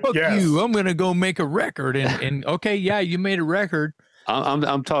that, but fuck you. I'm going to go make a record. And okay, yeah, you made a record.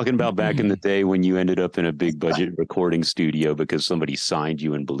 I'm talking about back in the day when you ended up in a big budget recording studio because somebody signed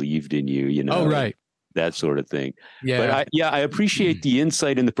you and believed in you, you know. Oh, right. That sort of thing. Yeah. But I appreciate the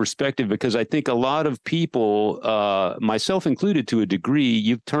insight and the perspective, because I think a lot of people, myself included to a degree,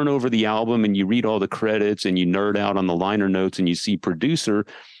 you turn over the album and you read all the credits and you nerd out on the liner notes and you see producer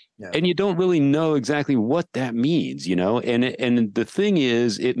and you don't really know exactly what that means, you know? And the thing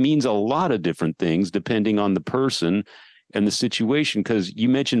is, it means a lot of different things depending on the person and the situation, because you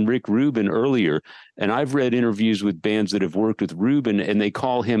mentioned Rick Rubin earlier, and I've read interviews with bands that have worked with Rubin, and they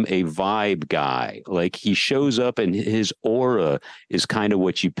call him a vibe guy. Like, he shows up and his aura is kind of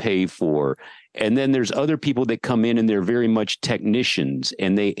what you pay for. And then there's other people that come in and they're very much technicians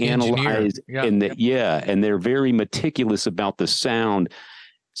and they analyze and they're very meticulous about the sound.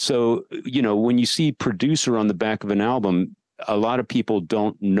 So, when you see producer on the back of an album, a lot of people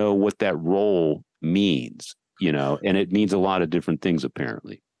don't know what that role means, and it means a lot of different things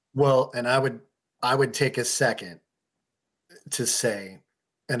apparently. Well, and I would take a second to say,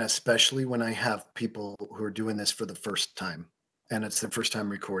 and especially when I have people who are doing this for the first time, and it's their first time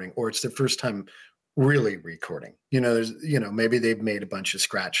recording, or it's their first time really recording. There's, maybe they've made a bunch of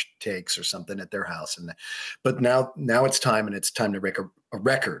scratch takes or something at their house, but now it's time, and it's time to make a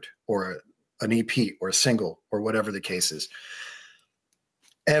record or an EP or a single or whatever the case is.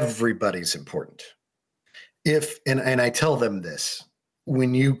 Everybody's important. And I tell them this,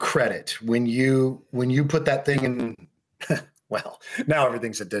 when you credit, when you put that thing in, well, now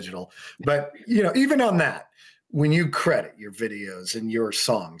everything's a digital, but even on that, when you credit your videos and your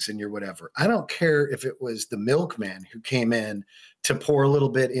songs and your whatever, I don't care if it was the milkman who came in to pour a little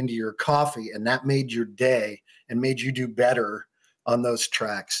bit into your coffee and that made your day and made you do better on those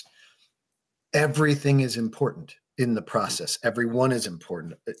tracks. Everything is important in the process. Everyone is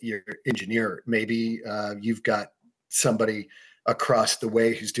important. Your engineer, maybe you've got somebody across the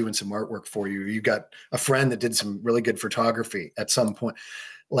way who's doing some artwork for you. You've got a friend that did some really good photography at some point.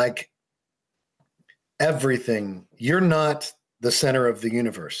 Like, everything, you're not the center of the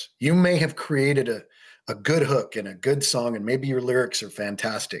universe. You may have created a good hook and a good song, and maybe your lyrics are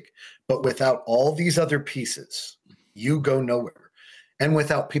fantastic, but without all these other pieces, you go nowhere. And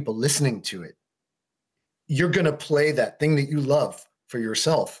without people listening to it, you're going to play that thing that you love for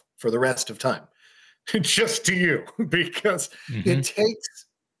yourself for the rest of time, just to you, because it takes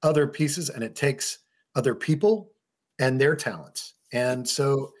other pieces and it takes other people and their talents. And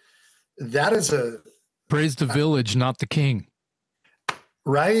so that is praise the village, not the king.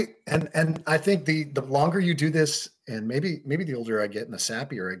 Right. And I think the longer you do this, and maybe the older I get and the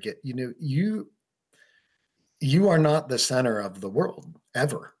sappier I get, you are not the center of the world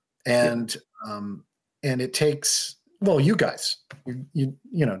ever. And it takes, well, you guys,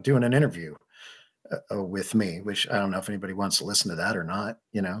 doing an interview with me, which I don't know if anybody wants to listen to that or not.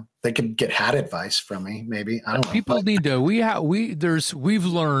 They could get hat advice from me. Maybe, I don't know. People need to, we've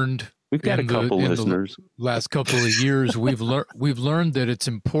learned, we've got a couple listeners. Last couple of years, we've learned that it's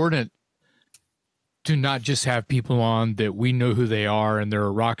important to not just have people on that we know who they are and they're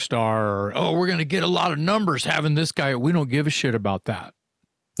a rock star, or we're going to get a lot of numbers having this guy. We don't give a shit about that.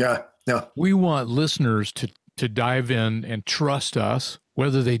 Yeah. We want listeners to dive in and trust us,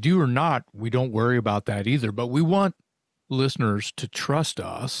 whether they do or not. We don't worry about that either. But we want listeners to trust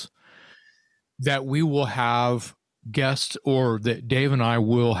us that we will have guests, or that Dave and I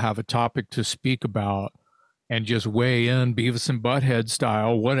will have a topic to speak about and just weigh in Beavis and Butthead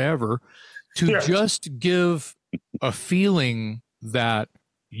style, whatever, to just give a feeling that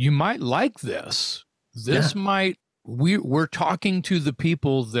you might like this. We're talking to the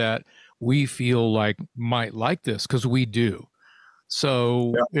people that we feel like might like this, because we do.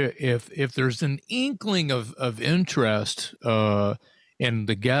 So if there's an inkling of interest in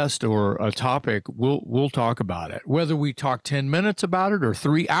the guest or a topic, we'll talk about it. Whether we talk 10 minutes about it or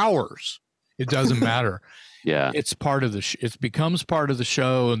 3 hours, it doesn't matter. It's part of it becomes part of the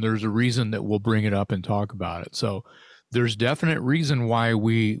show, and there's a reason that we'll bring it up and talk about it. So there's definite reason why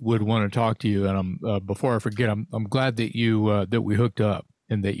we would want to talk to you. And before I forget, I'm glad that you that we hooked up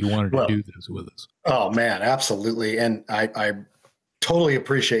and that you wanted to do this with us. Oh man, absolutely. And I totally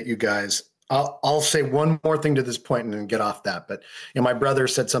appreciate you guys. I'll say one more thing to this point and then get off that. But my brother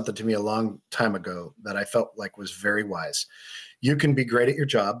said something to me a long time ago that I felt like was very wise. You can be great at your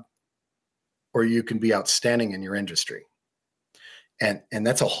job, or you can be outstanding in your industry. And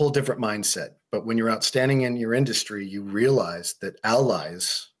that's a whole different mindset. But when you're outstanding in your industry, you realize that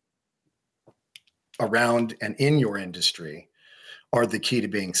allies around and in your industry are the key to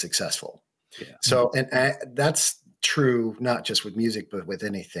being successful. So, and that's true, not just with music, but with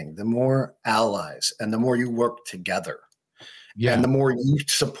anything. The more allies and the more you work together and the more you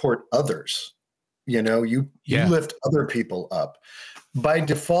support others, you lift other people up. By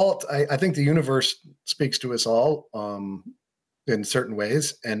default, I think the universe speaks to us all in certain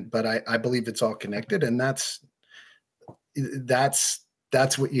ways, but I believe it's all connected, and that's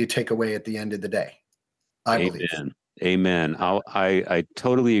what you take away at the end of the day. I believe. Amen. I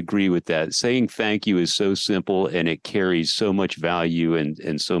totally agree with that. Saying thank you is so simple, and it carries so much value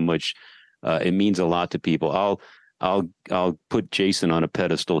and so much. It means a lot to people. I'll put Jason on a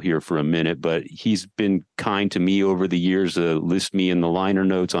pedestal here for a minute, but he's been kind to me over the years to list me in the liner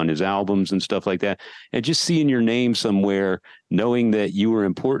notes on his albums and stuff like that. And just seeing your name somewhere, knowing that you were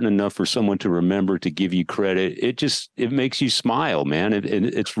important enough for someone to remember to give you credit, it makes you smile, man.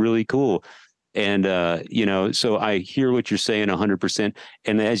 It's really cool. And, so I hear what you're saying 100%.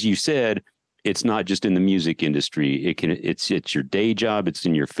 And as you said, it's not just in the music industry. It's your day job. It's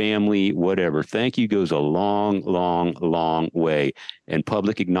in your family, whatever. Thank you goes a long, long, long way. And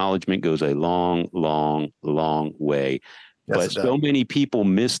public acknowledgement goes a long, long, long way. Yes, but so many people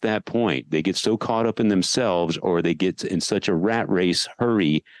miss that point. They get so caught up in themselves, or they get in such a rat race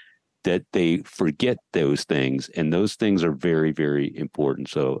hurry that they forget those things. And those things are very, very important.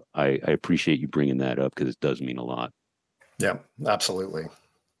 So I appreciate you bringing that up, because it does mean a lot. Yeah, absolutely.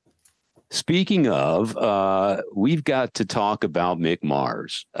 Speaking of, we've got to talk about Mick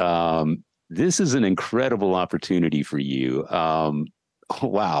Mars. This is an incredible opportunity for you.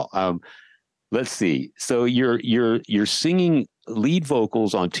 Wow. Let's see. So you're singing lead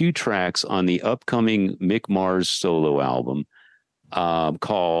vocals on 2 tracks on the upcoming Mick Mars solo album,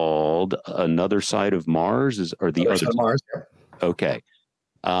 called Another Side of Mars, or the Other Side of Mars? Okay.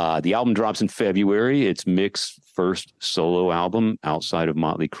 The album drops in February. It's Mick's first solo album outside of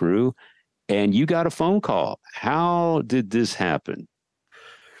Motley Crue. And you got a phone call. How did this happen?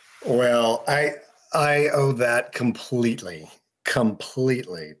 Well, I owe that completely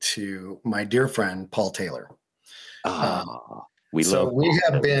to my dear friend, Paul Taylor. We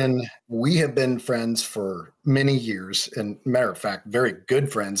have been friends for many years, and matter of fact, very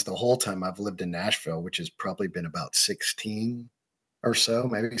good friends the whole time I've lived in Nashville, which has probably been about 16 or so,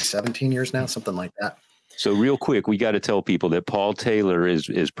 maybe 17 years now, something like that. So real quick, we got to tell people that Paul Taylor is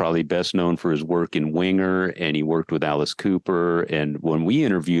probably best known for his work in Winger, and he worked with Alice Cooper. And when we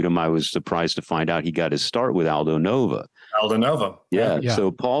interviewed him, I was surprised to find out he got his start with Aldo Nova. Aldo Nova. Yeah.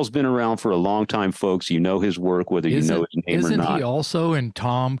 So Paul's been around for a long time, folks. You know his work, whether you know his name or not. Isn't he also in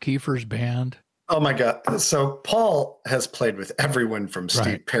Tom Kiefer's band? Oh, my God. So Paul has played with everyone from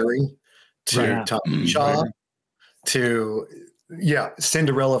Steve Perry to Tom Shaw to... Yeah,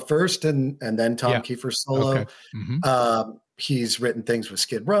 Cinderella first, and then Tom Kiefer solo. Okay. Mm-hmm. He's written things with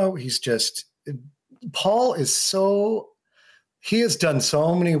Skid Row. Paul he has done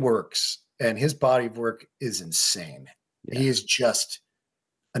so many works, and his body of work is insane. Yeah. He is just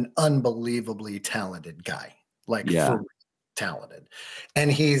an unbelievably talented guy, for talented.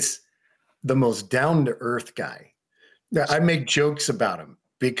 And he's the most down-to-earth guy. I make jokes about him,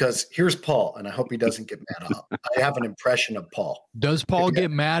 because here's Paul, and I hope he doesn't get mad. I have an impression of Paul. Does Paul get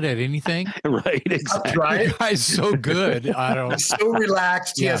mad at anything? Right, exactly. Right? The guy's so good. He's so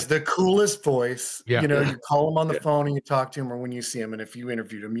relaxed. He has the coolest voice. Yeah. You call him on the phone and you talk to him, or when you see him, and if you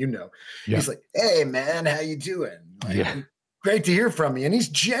interviewed him, he's like, "Hey, man, how you doing? Great to hear from you." And he's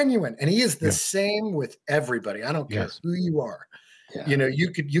genuine, and he is the same with everybody. I don't care who you are. Yeah.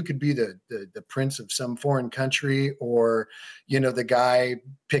 You could be the prince of some foreign country, or the guy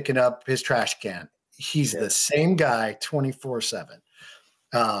picking up his trash can. He's the same guy 24/7.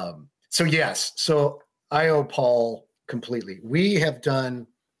 So I owe Paul completely. We have done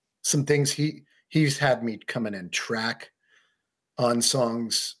some things. He's had me come in and track on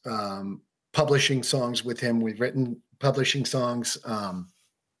songs, publishing songs with him. We've written publishing songs.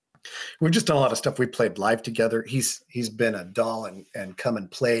 We've just done a lot of stuff. We played live together. He's been a doll and come and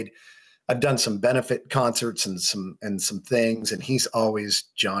played. I've done some benefit concerts and some things, and he's always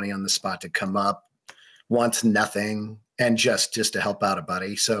Johnny on the spot to come up, wants nothing, and just to help out a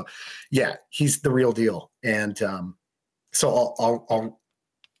buddy. So yeah, he's the real deal. And so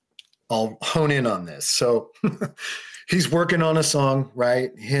I'll hone in on this. So he's working on a song,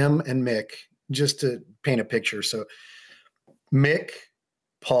 right? Him and Mick, just to paint a picture. So Mick,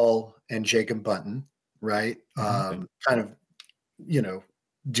 Paul, and Jacob Bunton, right? Kind of,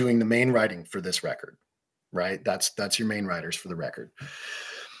 doing the main writing for this record, right? That's your main writers for the record.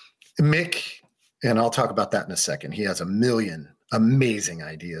 Mick, and I'll talk about that in a second. He has a million amazing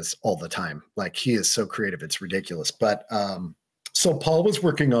ideas all the time. He is so creative, it's ridiculous. But so Paul was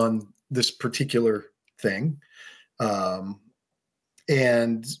working on this particular thing, and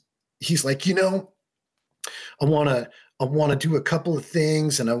he's like, I want to do a couple of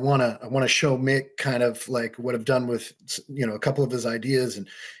things, and I want to show Mick kind of what I've done with, a couple of his ideas, and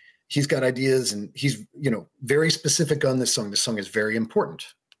he's got ideas, and he's, very specific on this song. This song is very important,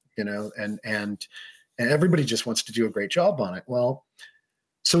 and everybody just wants to do a great job on it. Well,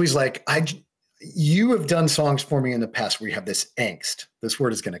 so he's like, you have done songs for me in the past where you have this angst. This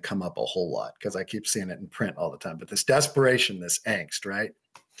word is going to come up a whole lot because I keep seeing it in print all the time, but this desperation, this angst, right?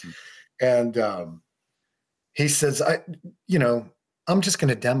 And, he says, I'm just going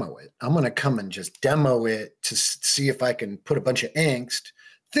to demo it. I'm going to come and just demo it to see if I can put a bunch of angst,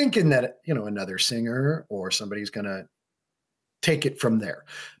 thinking that, another singer or somebody's going to take it from there.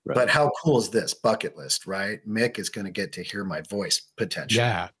 Right. But how cool is this bucket list, right? Mick is going to get to hear my voice potentially.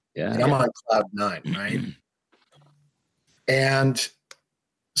 Yeah. And I'm on cloud 9, right? And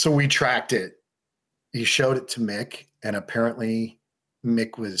so we tracked it. He showed it to Mick, and apparently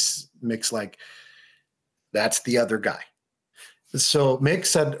Mick's like, that's the other guy. So Mick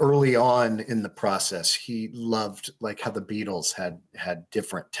said early on in the process, he loved like how the Beatles had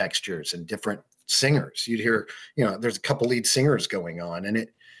different textures and different singers. You'd hear, there's a couple lead singers going on, and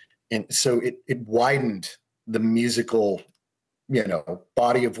so it widened the musical,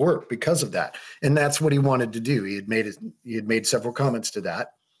 body of work because of that. And that's what he wanted to do. He had made several comments to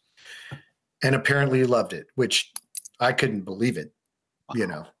that, and apparently he loved it, which I couldn't believe it.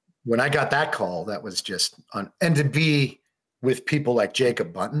 When I got that call, that was just and to be with people like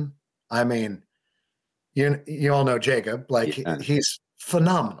Jacob Bunton. I mean, you all know Jacob, he's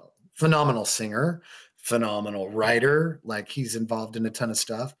phenomenal singer, phenomenal writer. Like, he's involved in a ton of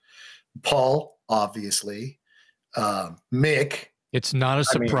stuff. Paul, obviously, Mick. It's not a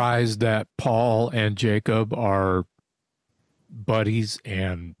surprise that Paul and Jacob are buddies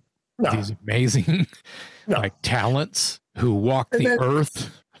and these amazing talents who walk the earth.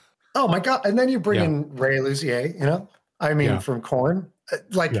 Oh my God. And then you bring in Ray Luzier, from Korn,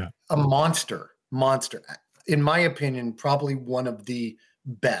 a monster. In my opinion, probably one of the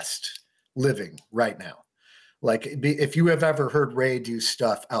best living right now. Like, if you have ever heard Ray do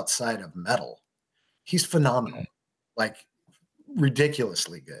stuff outside of metal, he's phenomenal, like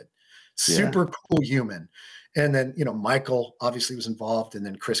ridiculously good, super cool human. And then, Michael obviously was involved, and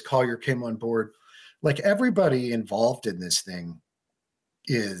then Chris Collier came on board. Like, everybody involved in this thing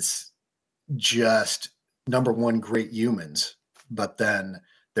is just number one, great humans, but then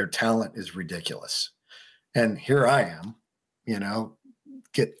their talent is ridiculous. And here I am,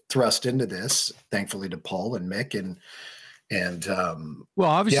 get thrust into this, thankfully, to Paul and Mick and well,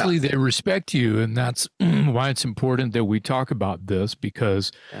 obviously they respect you, and that's why it's important that we talk about this,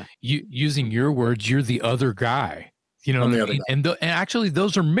 because using your words, you're the other guy, and actually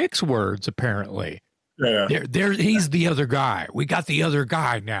those are Mick's words, apparently. He's the other guy. We got the other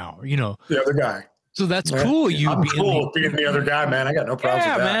guy now, the other guy. So that's cool. I'm cool being the other guy, man. I got no problems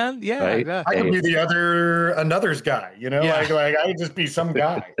with that. Man. Yeah, right? I can be the another's guy, like I could just be some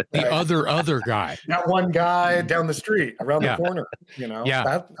guy. The other guy. Not one guy down the street, around the corner,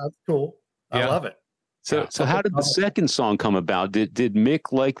 that's cool. I love it. So how did the second song come about? Did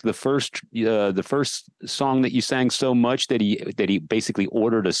Mick like the first song that you sang so much that he basically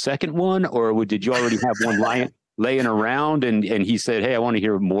ordered a second one, or did you already have one laying around and he said, "Hey, I want to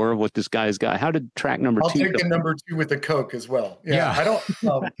hear more of what this guy's got"? How did track number 2? I'll take the number 2 with the Coke as well. Yeah. I don't.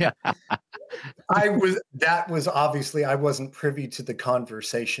 That was obviously, I wasn't privy to the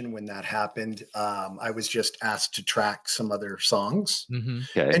conversation when that happened. I was just asked to track some other songs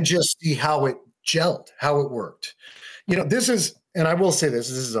and just see how it gelled, how it worked. This is, and I will say this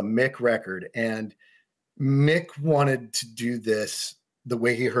is a Mick record, and Mick wanted to do this the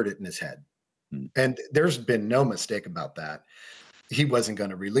way he heard it in his head. And there's been no mistake about that. He wasn't going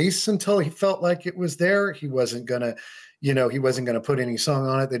to release until he felt like it was there. He wasn't going to put any song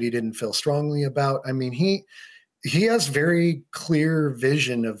on it that he didn't feel strongly about. I mean, he has very clear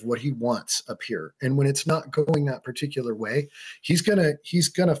vision of what he wants up here. And when it's not going that particular way, he's going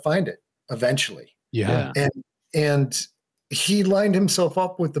to find it eventually. Yeah. And he lined himself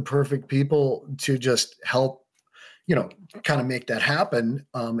up with the perfect people to just help, kind of make that happen.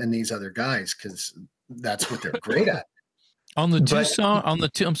 And these other guys, because that's what they're great at. I'm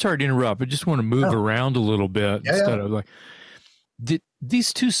sorry to interrupt. I just want to move around a little bit instead of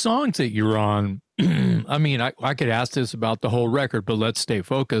these 2 songs that you're on. I mean, I could ask this about the whole record, but let's stay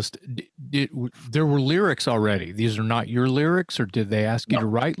focused. There were lyrics already. These are not your lyrics, or did they ask you to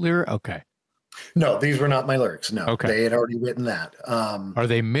write lyrics? Okay. No, these were not my lyrics. No, okay. They had already written that. Are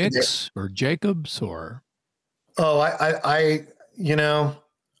they Mick's or Jacob's or? Oh, I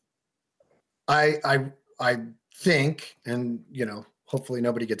think, and hopefully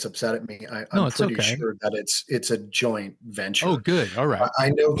nobody gets upset at me. I'm pretty sure that it's a joint venture. Oh, good. All right. I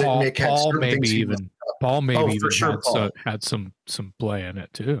know that Mick had Paul maybe had some play in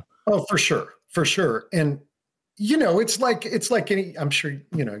it too. Oh, for sure. And it's like any. I'm sure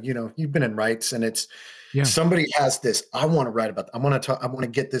you've been in rights, and it's somebody has this. I want to write about. I want to talk. I want to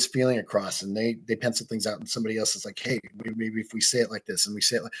get this feeling across, and they pencil things out, and somebody else is like, hey, maybe if we say it like this, and we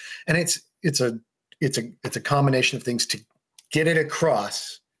say it like, and it's a combination of things to get it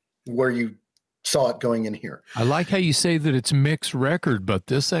across where you saw it going in here. I like how you say that it's Mick's record, but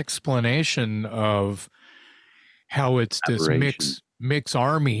this explanation of how it's this Mick's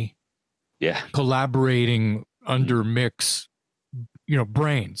army collaborating under Mick's,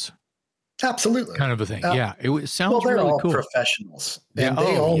 brains. Absolutely. Kind of a thing. Yeah. It sounds they're really all cool. Professionals. And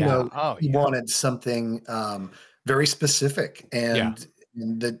they all know he wanted something very specific. And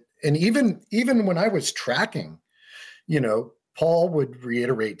even when I was tracking, Paul would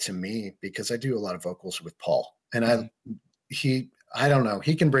reiterate to me, because I do a lot of vocals with Paul, and I don't know,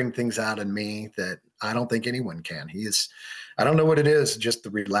 he can bring things out in me that I don't think anyone can. I don't know what it is, just the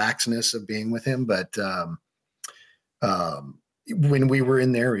relaxedness of being with him. But when we were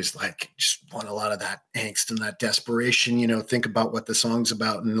in there, he's like, just want a lot of that angst and that desperation, think about what the song's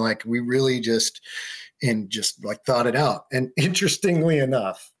about. And like, we really just like thought it out. And interestingly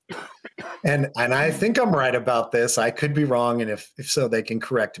enough, and I think I'm right about this, I could be wrong. And if so, they can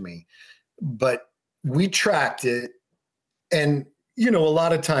correct me, but we tracked it. And, a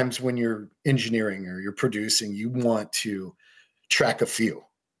lot of times when you're engineering or you're producing, you want to track a few,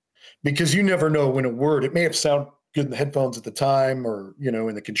 because you never know when it may have sounded good in the headphones at the time, or,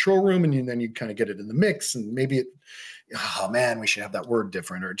 in the control room. And then you kind of get it in the mix, and maybe we should have that word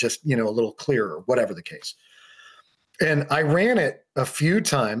different, or just, a little clearer, whatever the case. And I ran it a few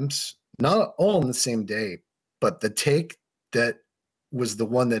times, not all in the same day, but the take that was the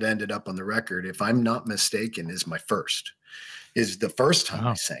one that ended up on the record, if I'm not mistaken, is the first time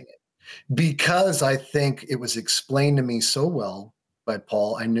I sang it, because I think it was explained to me so well by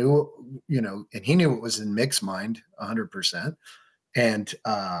Paul. I knew, and he knew it was in Mick's mind 100%. And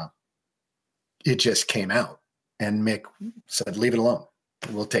it just came out, and Mick said, leave it alone.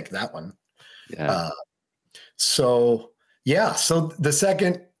 We'll take that one. Yeah. So the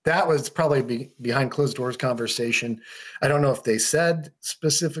second, that was probably behind closed doors conversation. I don't know if they said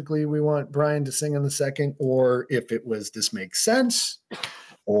specifically we want Brian to sing on the second, or if it was this makes sense,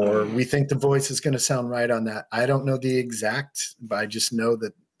 or we think the voice is going to sound right on that. I don't know the exact, but I just know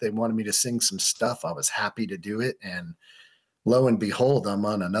that they wanted me to sing some stuff. I was happy to do it, and lo and behold, I'm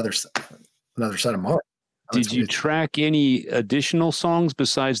on another side of Mars. Did you track any additional songs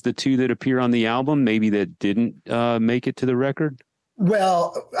besides the two that appear on the album, maybe that didn't make it to the record?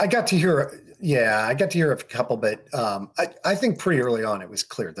 Well, I got to hear a couple, but I think pretty early on it was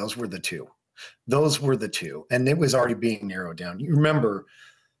clear those were the two, and it was already being narrowed down. You remember,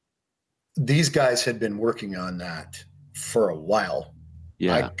 these guys had been working on that for a while.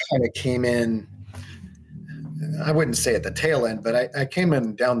 Yeah, I kind of came in, I wouldn't say at the tail end, but I came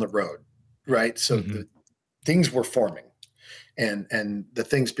in down the road, right? So the things were forming, and the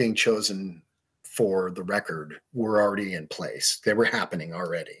things being chosen for the record were already in place. They were happening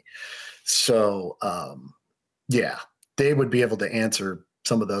already. So, they would be able to answer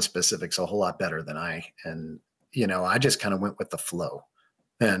some of those specifics a whole lot better than I. And, I just kind of went with the flow.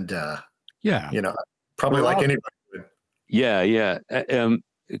 And, probably like anybody would. Yeah.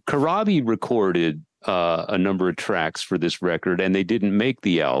 Karabi recorded a number of tracks for this record, and they didn't make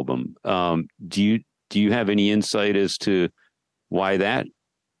the album. Do you have any insight as to why that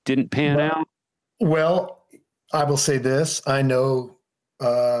didn't pan out? Well, I will say this. I know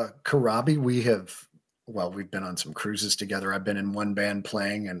Karabi, we've been on some cruises together. I've been in one band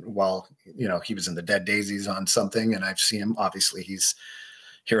playing, and while, he was in the Dead Daisies on something, and I've seen him, obviously he's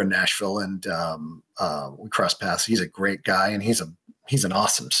here in Nashville, and we cross paths. He's a great guy, and he's an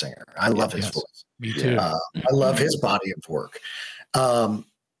awesome singer. I love his voice. Me too. I love his body of work.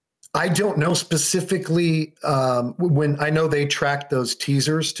 I don't know specifically when I know they tracked those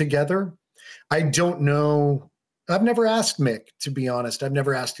teasers together. I don't know. I've never asked Mick, to be honest. I've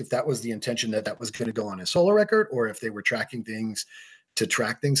never asked if that was the intention, that was going to go on his solo record, or if they were tracking things to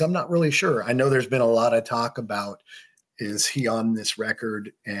track things. I'm not really sure. I know there's been a lot of talk about, is he on this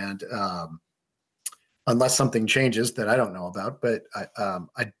record? And unless something changes that I don't know about, but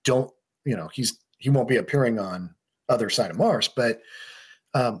I don't, he won't be appearing on Other Side of Mars, but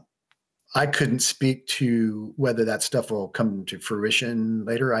I couldn't speak to whether that stuff will come to fruition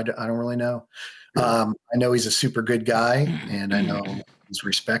later. I don't really know. I know he's a super good guy, and I know he's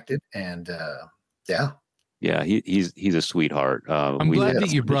respected, and Yeah, he's a sweetheart. I'm glad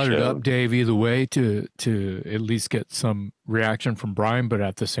that you brought it up, Dave, either way, to at least get some reaction from Brian, but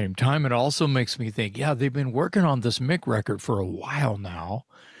at the same time, it also makes me think, they've been working on this Mick record for a while now.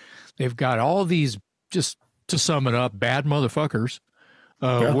 They've got all these, just to sum it up, bad motherfuckers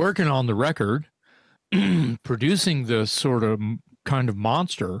working on the record, producing this sort of kind of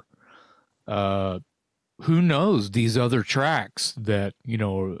monster. Who knows these other tracks that,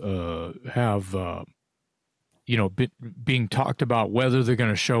 have being talked about, whether they're going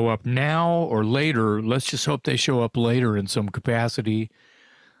to show up now or later. Let's just hope they show up later in some capacity.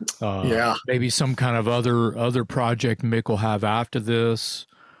 Maybe some kind of other project Mick will have after this.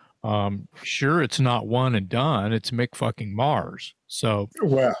 Sure, it's not one and done. It's Mick fucking Mars. So do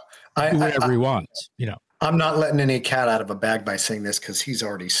whatever he wants, I'm not letting any cat out of a bag by saying this, because he's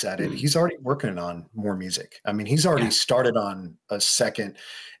already said it. He's already working on more music. I mean, he's already started on a second,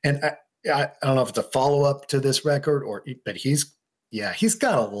 and I don't know if it's a follow-up to this record but he's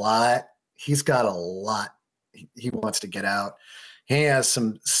got a lot. He's got a lot he wants to get out. He has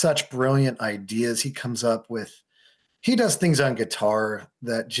such brilliant ideas he comes up with. He does things on guitar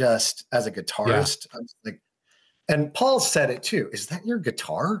that just, as a guitarist, I'm like, and Paul said it too. Is that your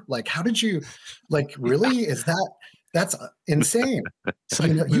guitar? Like, how did you, like, really? That's insane. So,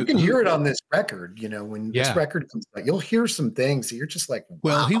 you can hear it on this record, when this record comes out, you'll hear some things that you're just like,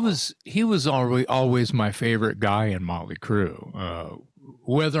 wow. Well, he was always my favorite guy in Motley Crue.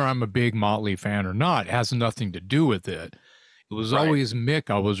 Whether I'm a big Motley fan or not has nothing to do with it. It was always Mick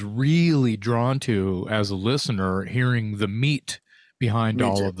I was really drawn to as a listener, hearing the meat behind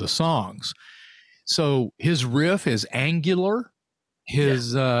all of the songs. So his riff is angular.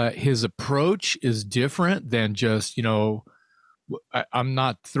 His approach is different than just, I'm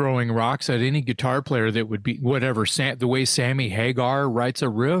not throwing rocks at any guitar player that would be whatever. The way Sammy Hagar writes a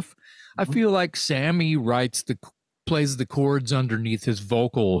riff, I feel like Sammy plays the chords underneath his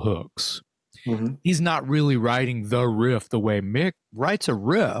vocal hooks. Mm-hmm. He's not really writing the riff the way Mick writes a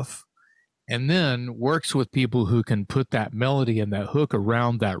riff, and then works with people who can put that melody and that hook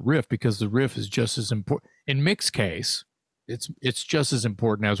around that riff, because the riff is just as important. In Mick's case, it's just as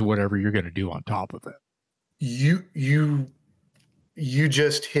important as whatever you're going to do on top of it. You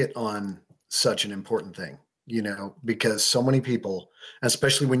just hit on such an important thing, because so many people,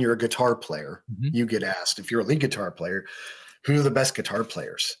 especially when you're a guitar player, you get asked, if you're a lead guitar player, who are the best guitar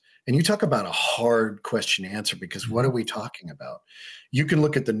players? And you talk about a hard question to answer, because what are we talking about? You can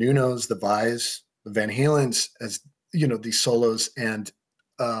look at the Nunos, the Vais, the Van Halens as, these solos and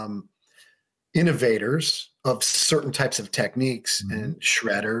innovators of certain types of techniques and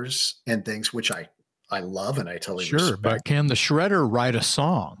shredders and things, which I love and I totally respect. But can the shredder write a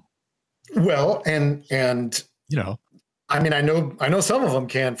song? Well, and I mean, I know some of them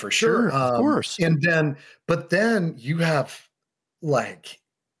can for sure. Of course. But then you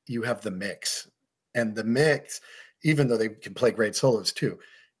have the mix, and the mix, even though they can play great solos too,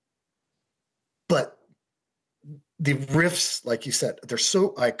 but the riffs, like you said, they're so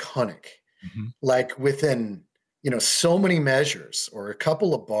iconic, like within, so many measures or a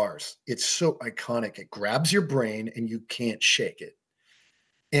couple of bars, it's so iconic. It grabs your brain and you can't shake it.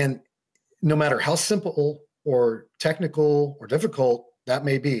 And no matter how simple or technical or difficult that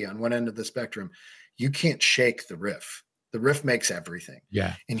may be on one end of the spectrum, you can't shake the riff. The riff makes everything.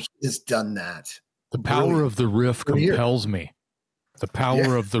 Yeah. And he has done that. The power of the riff compels me. The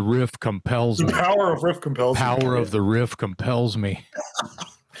power of the riff compels me. The power of riff compels me. Power of the riff compels me.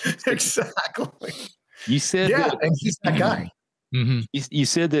 Exactly. You said and he's that guy. You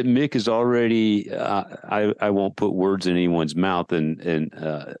said that Mick is already, I won't put words in anyone's mouth, and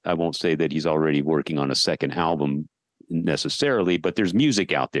I won't say that he's already working on a second album necessarily, but there's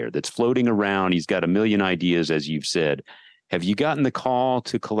music out there that's floating around. He's got a million ideas, as you've said. Have you gotten the call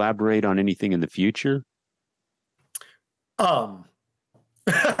to collaborate on anything in the future?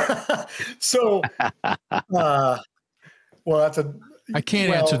 So, well, that's I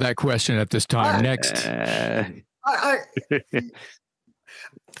can't answer that question at this time. Next. Okay,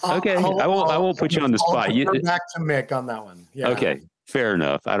 I won't put you on the spot. I'll back to Mick on that one. Yeah. Okay, fair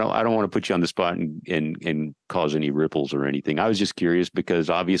enough. I don't want to put you on the spot and cause any ripples or anything. I was just curious because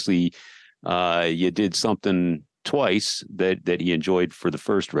obviously you did something twice that he enjoyed for the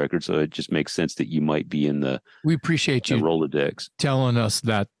first record, so it just makes sense that you might be in the. We appreciate you Rolodex telling us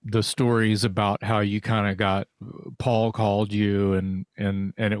that the stories about how you kind of got Paul called you and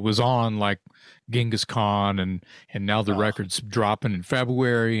it was on like Genghis Khan and now the record's dropping in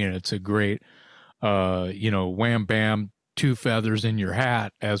February and it's a great wham bam, two feathers in your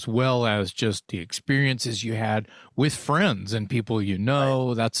hat, as well as just the experiences you had with friends and people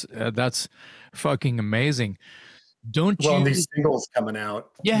Right. That's fucking amazing. Well, these singles coming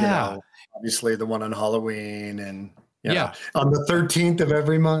out. Yeah. Obviously the one on Halloween and on the 13th of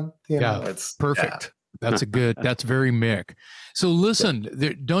every month. It's perfect. Yeah. That's very Mick. So listen,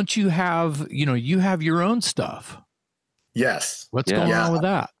 don't you have, you have your own stuff. Yes. What's going on with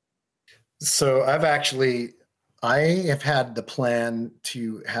that? So I have had the plan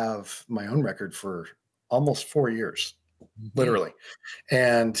to have my own record for almost 4 years, literally.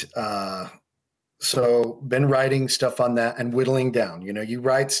 And, So been writing stuff on that and whittling down. You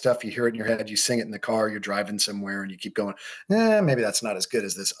write stuff, you hear it in your head, you sing it in the car, you're driving somewhere, and you keep going, maybe that's not as good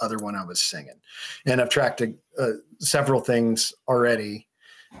as this other one I was singing. And I've tracked several things already.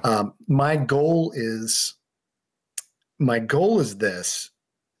 My goal is this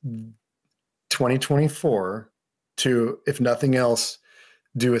 2024 to, if nothing else,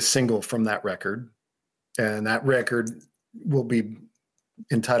 do a single from that record. And that record will be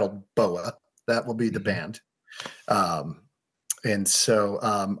entitled Boa. That will be the band. And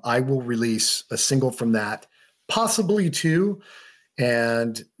so I will release a single from that, possibly two,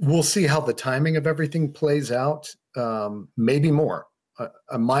 and we'll see how the timing of everything plays out. Maybe more.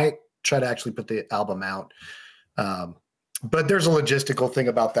 I might try to actually put the album out. But there's a logistical thing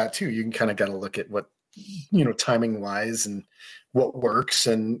about that too. You can kind of got to look at what, timing wise and what works.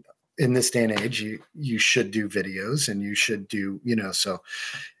 And in this day and age, you should do videos and you should do,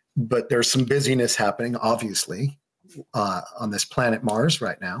 but there's some busyness happening, obviously, on this planet Mars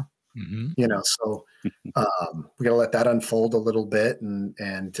right now. So we got to let that unfold a little bit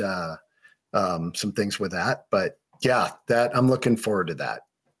and some things with that. But yeah, that I'm looking forward to that.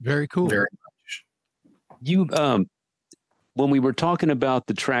 Very cool. Very much. You, when we were talking about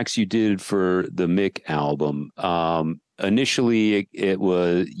the tracks you did for the Mick album, initially it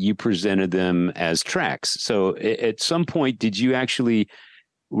was, you presented them as tracks. So at some point,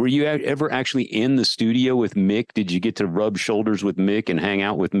 were you ever actually in the studio with Mick? Did you get to rub shoulders with Mick and hang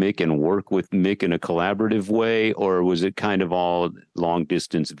out with Mick and work with Mick in a collaborative way? Or was it kind of all long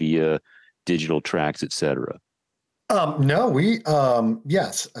distance via digital tracks, et cetera? No,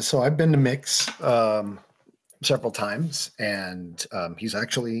 yes. So I've been to Mick's several times, and he's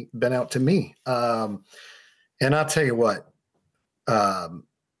actually been out to me. And I'll tell you what,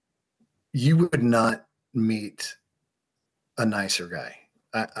 you would not meet a nicer guy.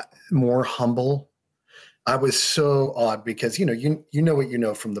 More humble. I was so awed because, you know what you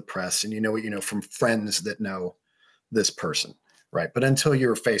know from the press, and you know what you know from friends that know this person, right? But until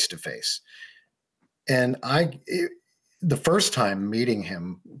you're face to face. And the first time meeting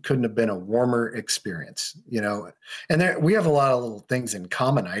him couldn't have been a warmer experience, and we have a lot of little things in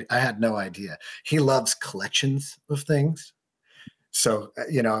common. I had no idea. He loves collections of things. So,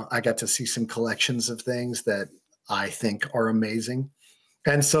 I got to see some collections of things that I think are amazing.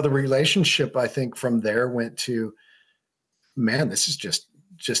 And so the relationship, I think, from there went to, man, this is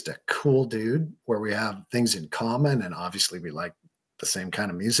just a cool dude where we have things in common, and obviously we like the same kind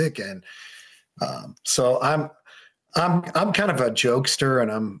of music. And so I'm kind of a jokester,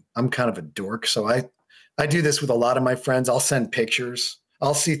 and I'm kind of a dork. So I do this with a lot of my friends. I'll send pictures.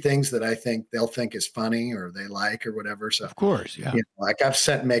 I'll see things that I think they'll think is funny or they like or whatever. So of course, yeah. Like I've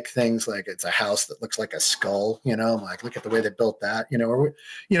sent Mick things like it's a house that looks like a skull. I'm like, look at the way they built that. Or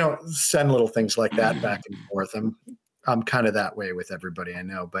send little things like that back and forth. I'm kind of that way with everybody I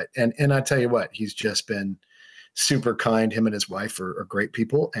know. But and I tell you what, he's just been super kind. Him and his wife are great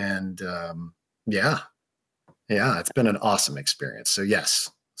people, and yeah, it's been an awesome experience. So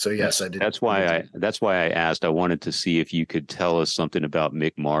yes, I did. That's why I asked. I wanted to see if you could tell us something about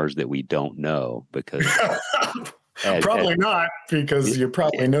Mick Mars that we don't know, because probably not, because you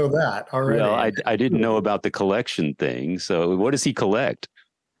probably know that already. Well, I didn't know about the collection thing. So what does he collect?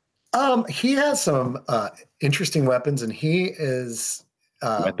 He has some interesting weapons, and he is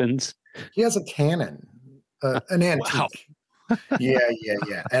weapons. He has a cannon, an antique. Wow.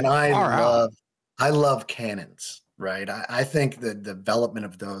 Yeah. And I love cannons. Right. I think the development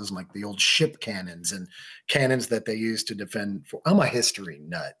of those, like the old ship cannons and cannons that they used to defend. I'm a history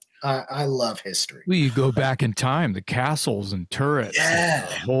nut. I love history. Well, you go back in time, the castles and turrets, and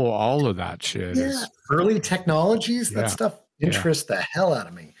all of that shit. Yeah. Early technologies, that stuff interests the hell out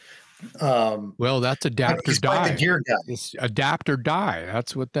of me. Well, that's adapt or die. The gear guy. It's adapt or die.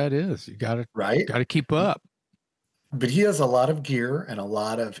 That's what that is. You got to keep up. But he has a lot of gear and a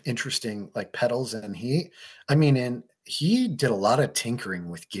lot of interesting like pedals, and he did a lot of tinkering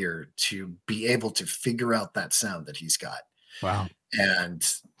with gear to be able to figure out that sound that he's got. Wow. And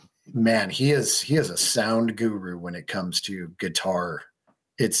man, he is a sound guru when it comes to guitar.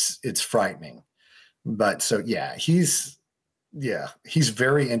 It's frightening. But so yeah, he's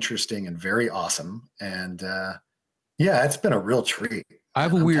very interesting and very awesome. And it's been a real treat. I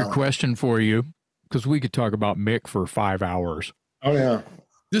have a weird question for you, because we could talk about Mick for 5 hours. Oh, yeah.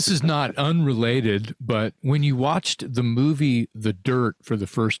 This is not unrelated, but when you watched the movie The Dirt for the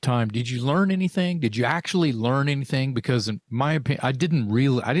first time, did you learn anything? Did you actually learn anything? Because in my opinion, I didn't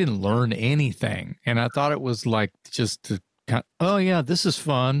learn anything. And I thought it was like just to this is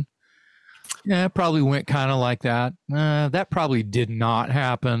fun. Yeah, it probably went kind of like that. That probably did not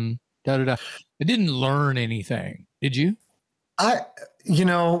happen. da da da. I didn't learn anything. Did you?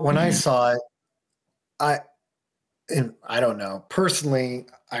 When I saw it, I don't know. Personally,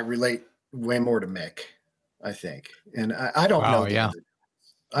 I relate way more to Mick, I think. And I don't know the other.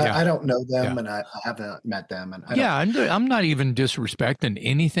 I don't know them, and I haven't met them. And I'm not even disrespecting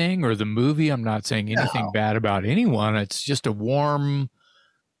anything or the movie. I'm not saying anything bad about anyone. It's just a warm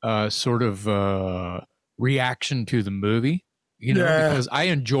sort of reaction to the movie, because I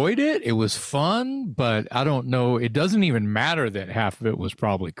enjoyed it. It was fun, but I don't know. It doesn't even matter that half of it was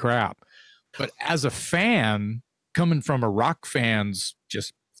probably crap. But as a fan, coming from a rock fan's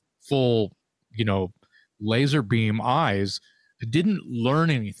just full, laser beam eyes, I didn't learn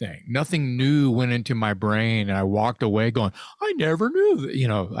anything. Nothing new went into my brain, and I walked away going, "I never knew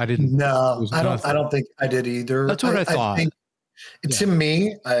that." I didn't. No, I don't think I did either. That's what I thought. I think, to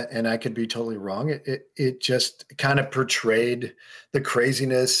me, and I could be totally wrong, it just kind of portrayed the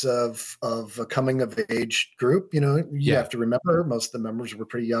craziness of a coming of age group. You have to remember most of the members were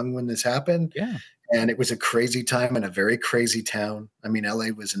pretty young when this happened. Yeah. And it was a crazy time in a very crazy town. I mean, LA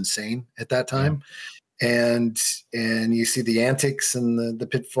was insane at that time. And you see the antics and the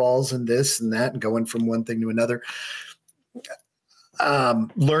pitfalls and this and that, and going from one thing to another.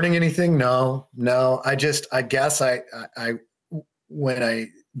 Learning anything? No. I guess I when I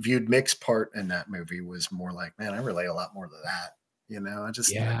viewed Mick's part in that movie was more like, man, I relate a lot more to that. I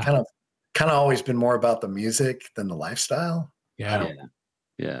just kind of always been more about the music than the lifestyle. Yeah.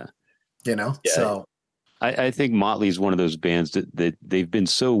 So I think Motley is one of those bands that they've been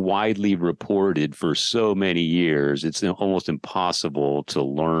so widely reported for so many years. It's almost impossible to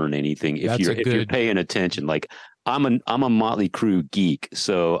learn anything if you're paying attention. Like I'm a Motley Crue geek,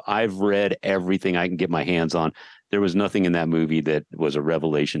 so I've read everything I can get my hands on. There was nothing in that movie that was a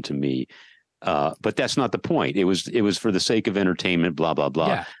revelation to me. But that's not the point. It was for the sake of entertainment, blah, blah, blah.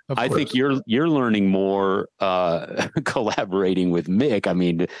 Yeah, I think you're learning more collaborating with Mick. I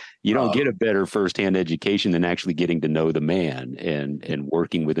mean, you don't get a better firsthand education than actually getting to know the man and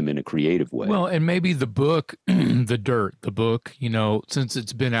working with him in a creative way. Well, and maybe the book, the book, since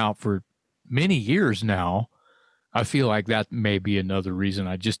it's been out for many years now, I feel like that may be another reason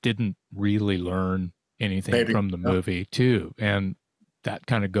I just didn't really learn anything from the movie too. And that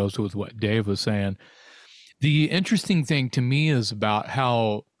kind of goes with what Dave was saying. The interesting thing to me is about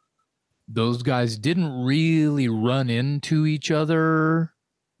how those guys didn't really run into each other.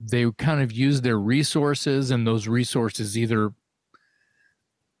 They kind of used their resources, and those resources either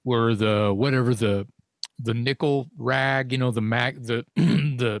were the nickel rag,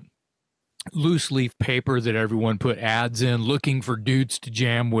 the loose leaf paper that everyone put ads in, looking for dudes to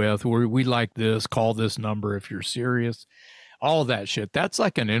jam with, or we like this, call this number if you're serious. All that shit. That's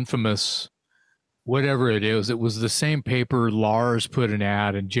like an infamous, whatever it is. It was the same paper. Lars put an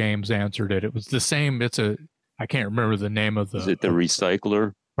ad and James answered it. It was the same. I can't remember the name of the. Is it the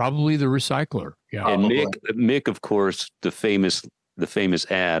Recycler? Probably the Recycler. Yeah. And Mick, of course, the famous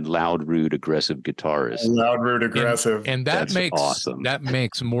ad, loud, rude, aggressive guitarist. Loud, rude, aggressive. And that makes awesome. That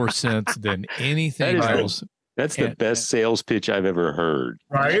makes more sense than anything else. That's the best sales pitch I've ever heard.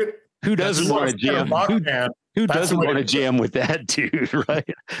 Right? Who doesn't want to jam? Who doesn't want to jam with that dude,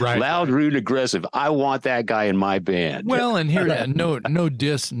 right? Right. Loud, rude, aggressive. I want that guy in my band. Well, and here, no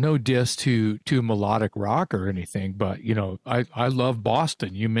diss to melodic rock or anything, but I love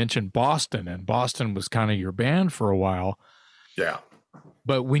Boston. You mentioned Boston, and Boston was kind of your band for a while. Yeah.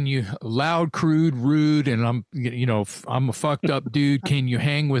 But when you loud, crude, rude, and I'm a fucked up dude, can you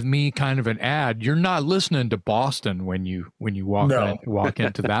hang with me? Kind of an ad. You're not listening to Boston when you walk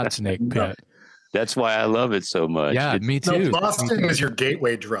into that snake pit. That's why I love it so much. Yeah, me too. No, Boston is your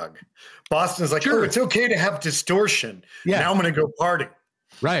gateway drug. Boston is like, oh, it's okay to have distortion. Yeah. Now I'm going to go party.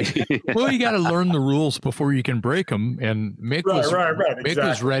 Right. Well, you got to learn the rules before you can break them. And Mick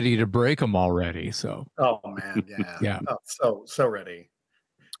was ready to break them already. So. Oh man, yeah. Yeah. Oh, so ready.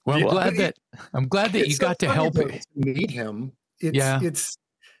 Well, I'm glad that you got to help meet him. It's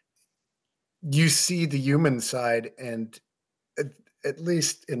you see the human side, and at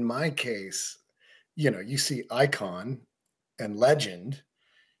least in my case, you see icon and legend,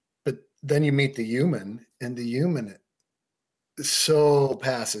 but then you meet the human, and the human so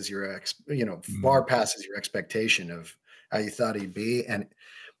passes far passes your expectation of how you thought he'd be, and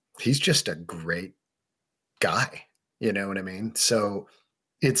he's just a great guy. You know what I mean? So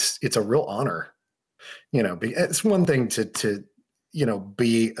it's a real honor. It's one thing to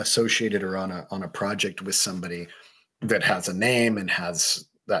be associated or on a project with somebody that has a name and has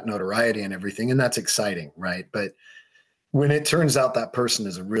that notoriety and everything, and that's exciting, right? But when it turns out that person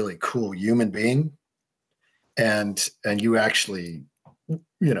is a really cool human being, and you actually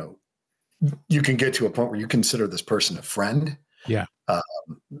you can get to a point where you consider this person a friend. Yeah.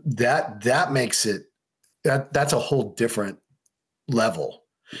 That makes it, that's a whole different level.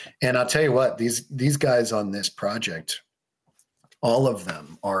 And I'll tell you what, these guys on this project, all of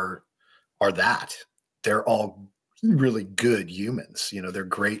them are that. They're all really good humans. They're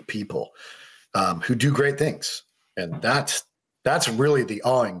great people who do great things. And that's really the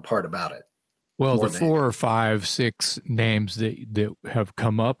awing part about it. Well, the 4 or 5, 6 names that have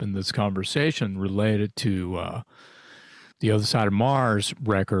come up in this conversation related to the Other Side of Mars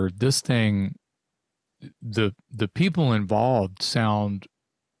record, this thing, the people involved sound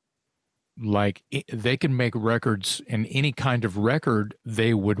like they can make records in any kind of record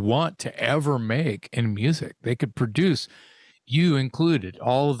they would want to ever make in music. They could produce, you included,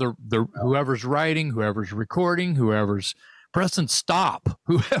 all of the whoever's writing, whoever's recording, whoever's pressing stop,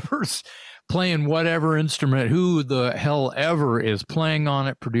 whoever's playing whatever instrument, who the hell ever is playing on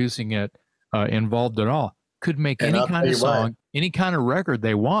it, producing it, involved at all, could make any kind of song, any kind of record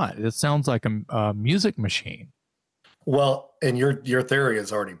they want. It sounds like a music machine. Well, and your theory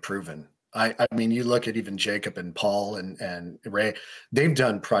is already proven. I mean, you look at even Jacob and Paul and Ray, they've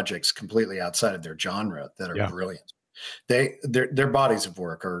done projects completely outside of their genre that are brilliant. Their bodies of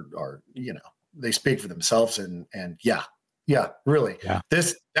work are they speak for themselves and really. Yeah.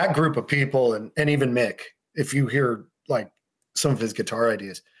 That group of people and even Mick, if you hear like some of his guitar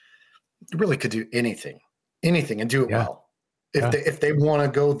ideas, really could do anything and do it well. If they want to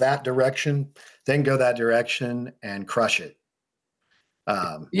go that direction, then go that direction and crush it.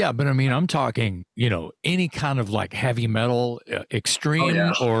 But I mean, I'm talking, any kind of like heavy metal,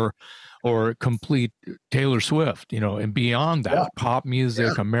 extreme or complete Taylor Swift, and beyond that, pop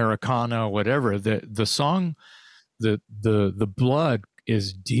music, Americana, whatever. The song, the blood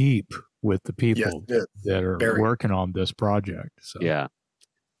is deep with the people that are working on this project. So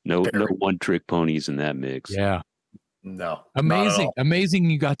no one trick ponies in that mix. Yeah. No. Amazing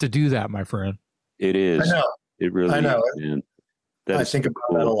you got to do that, my friend. It is. I know. It really is, man. I think about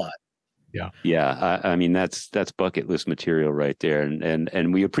that a lot. Yeah. I mean, that's bucket list material right there.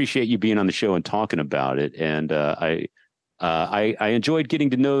 And we appreciate you being on the show and talking about it. And I enjoyed getting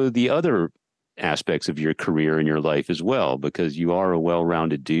to know the other aspects of your career and your life as well, because you are a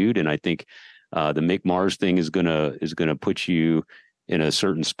well-rounded dude. And I think the Mick Mars thing is gonna put you in a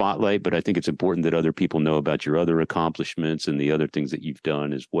certain spotlight, but I think it's important that other people know about your other accomplishments and the other things that you've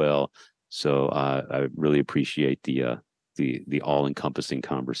done as well. So I really appreciate the all-encompassing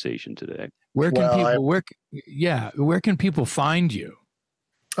conversation today. Where can people find you?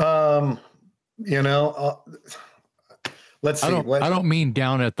 Let's see. I don't mean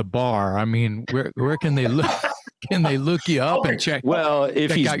down at the bar. I mean, where can they look? Can they look you up and check? Well,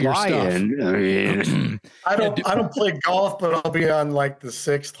 if he's buying, I mean, I don't play golf, but I'll be on like the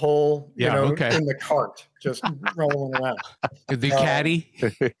 6th hole. In the cart, just rolling around. The caddy,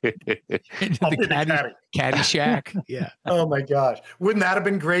 the caddy shack. Yeah. Oh my gosh, wouldn't that have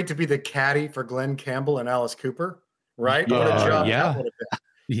been great to be the caddy for Glenn Campbell and Alice Cooper? Right? What a job that would have been.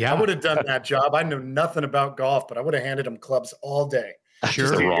 Yeah, I would have done that job. I know nothing about golf, but I would have handed them clubs all day.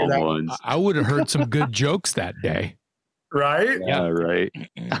 Sure, the wrong ones. I would have heard some good jokes that day. Right? Yeah, right.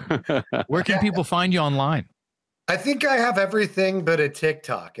 Where can people find you online? I think I have everything but a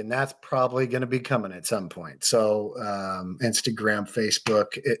TikTok, and that's probably going to be coming at some point. So Instagram, Facebook,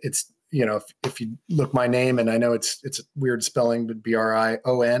 it's if you look my name, and I know it's weird spelling, but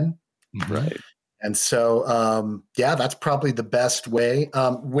Brion. Right. And so, that's probably the best way.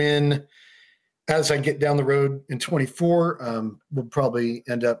 As I get down the road in 24, we'll probably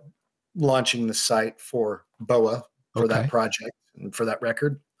end up launching the site for BOA for that project and for that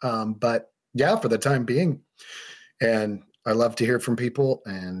record. But for the time being, and I love to hear from people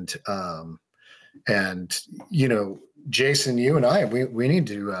and Jason, you and I, we need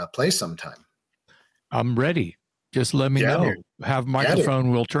to play sometime. I'm ready. Just let me know. Have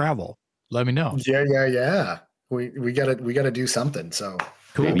microphone will travel. Let me know. Yeah. We gotta do something. So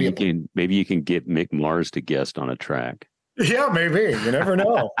cool. Maybe you can get Mick Mars to guest on a track. Yeah, maybe. You never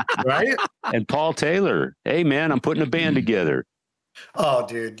know, right? And Paul Taylor. Hey man, I'm putting a band together. Oh,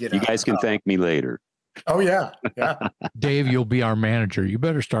 dude, you guys can thank me later. Oh yeah. Dave, you'll be our manager. You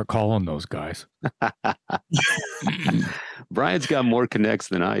better start calling those guys. Brian's got more connects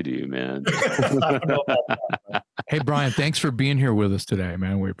than I do, man. I don't know about that. Hey, Brian, thanks for being here with us today,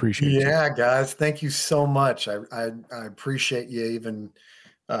 man. We appreciate it. Yeah, guys, thank you so much. I appreciate you even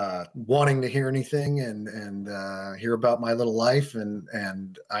wanting to hear anything and hear about my little life,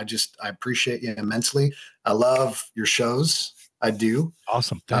 and I appreciate you immensely. I love your shows. I do.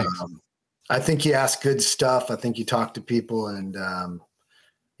 Awesome. Thanks. I think you ask good stuff. I think you talk to people, and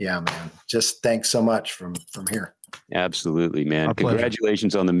Yeah, man. Just thanks so much from here. Absolutely, man. Our pleasure.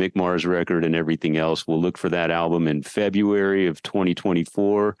 Congratulations on the Mick Mars record and everything else. We'll look for that album in February of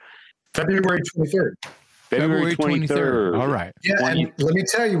 2024. February 23rd. February 23rd. All right. Yeah, and let me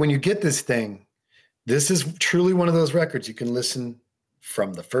tell you, when you get this thing, this is truly one of those records you can listen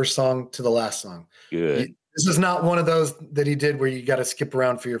from the first song to the last song. Good. This is not one of those that he did where you got to skip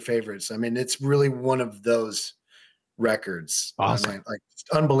around for your favorites. I mean, it's really one of those records. Awesome. I'm like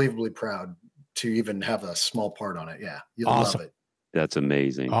unbelievably proud to even have a small part on it. Yeah, you'll love it. That's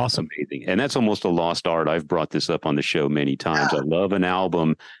amazing. Awesome. Amazing. And that's almost a lost art. I've brought this up on the show many times. I love an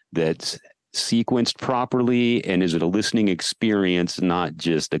album that's sequenced properly and is it a listening experience, not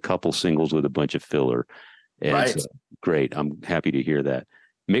just a couple singles with a bunch of filler. And Right. it's great. I'm happy to hear that.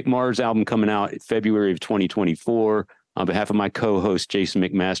 Mick Mars album coming out in February of 2024. On behalf of my co-host, Jason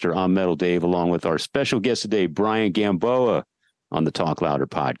McMaster, I'm Metal Dave, along with our special guest today, Brion Gamboa, on the Talk Louder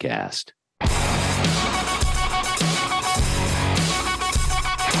podcast.